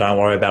yourself, and don't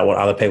worry about what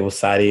other people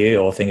say to you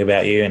or think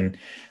about you. And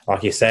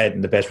like you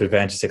said, the best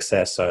revenge is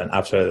success. So I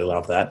absolutely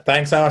love that.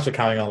 Thanks so much for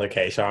coming on,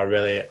 Lakeisha. I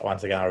really,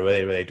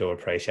 really do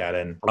appreciate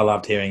it. And I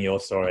loved hearing your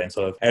story and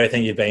sort of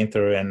everything you've been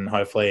through. And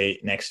hopefully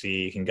next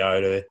year you can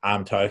go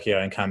to Tokyo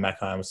and come back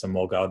home with some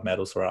more gold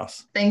medals for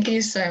us. Thank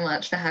you so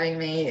much for having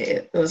me.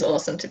 It was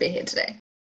awesome to be here today.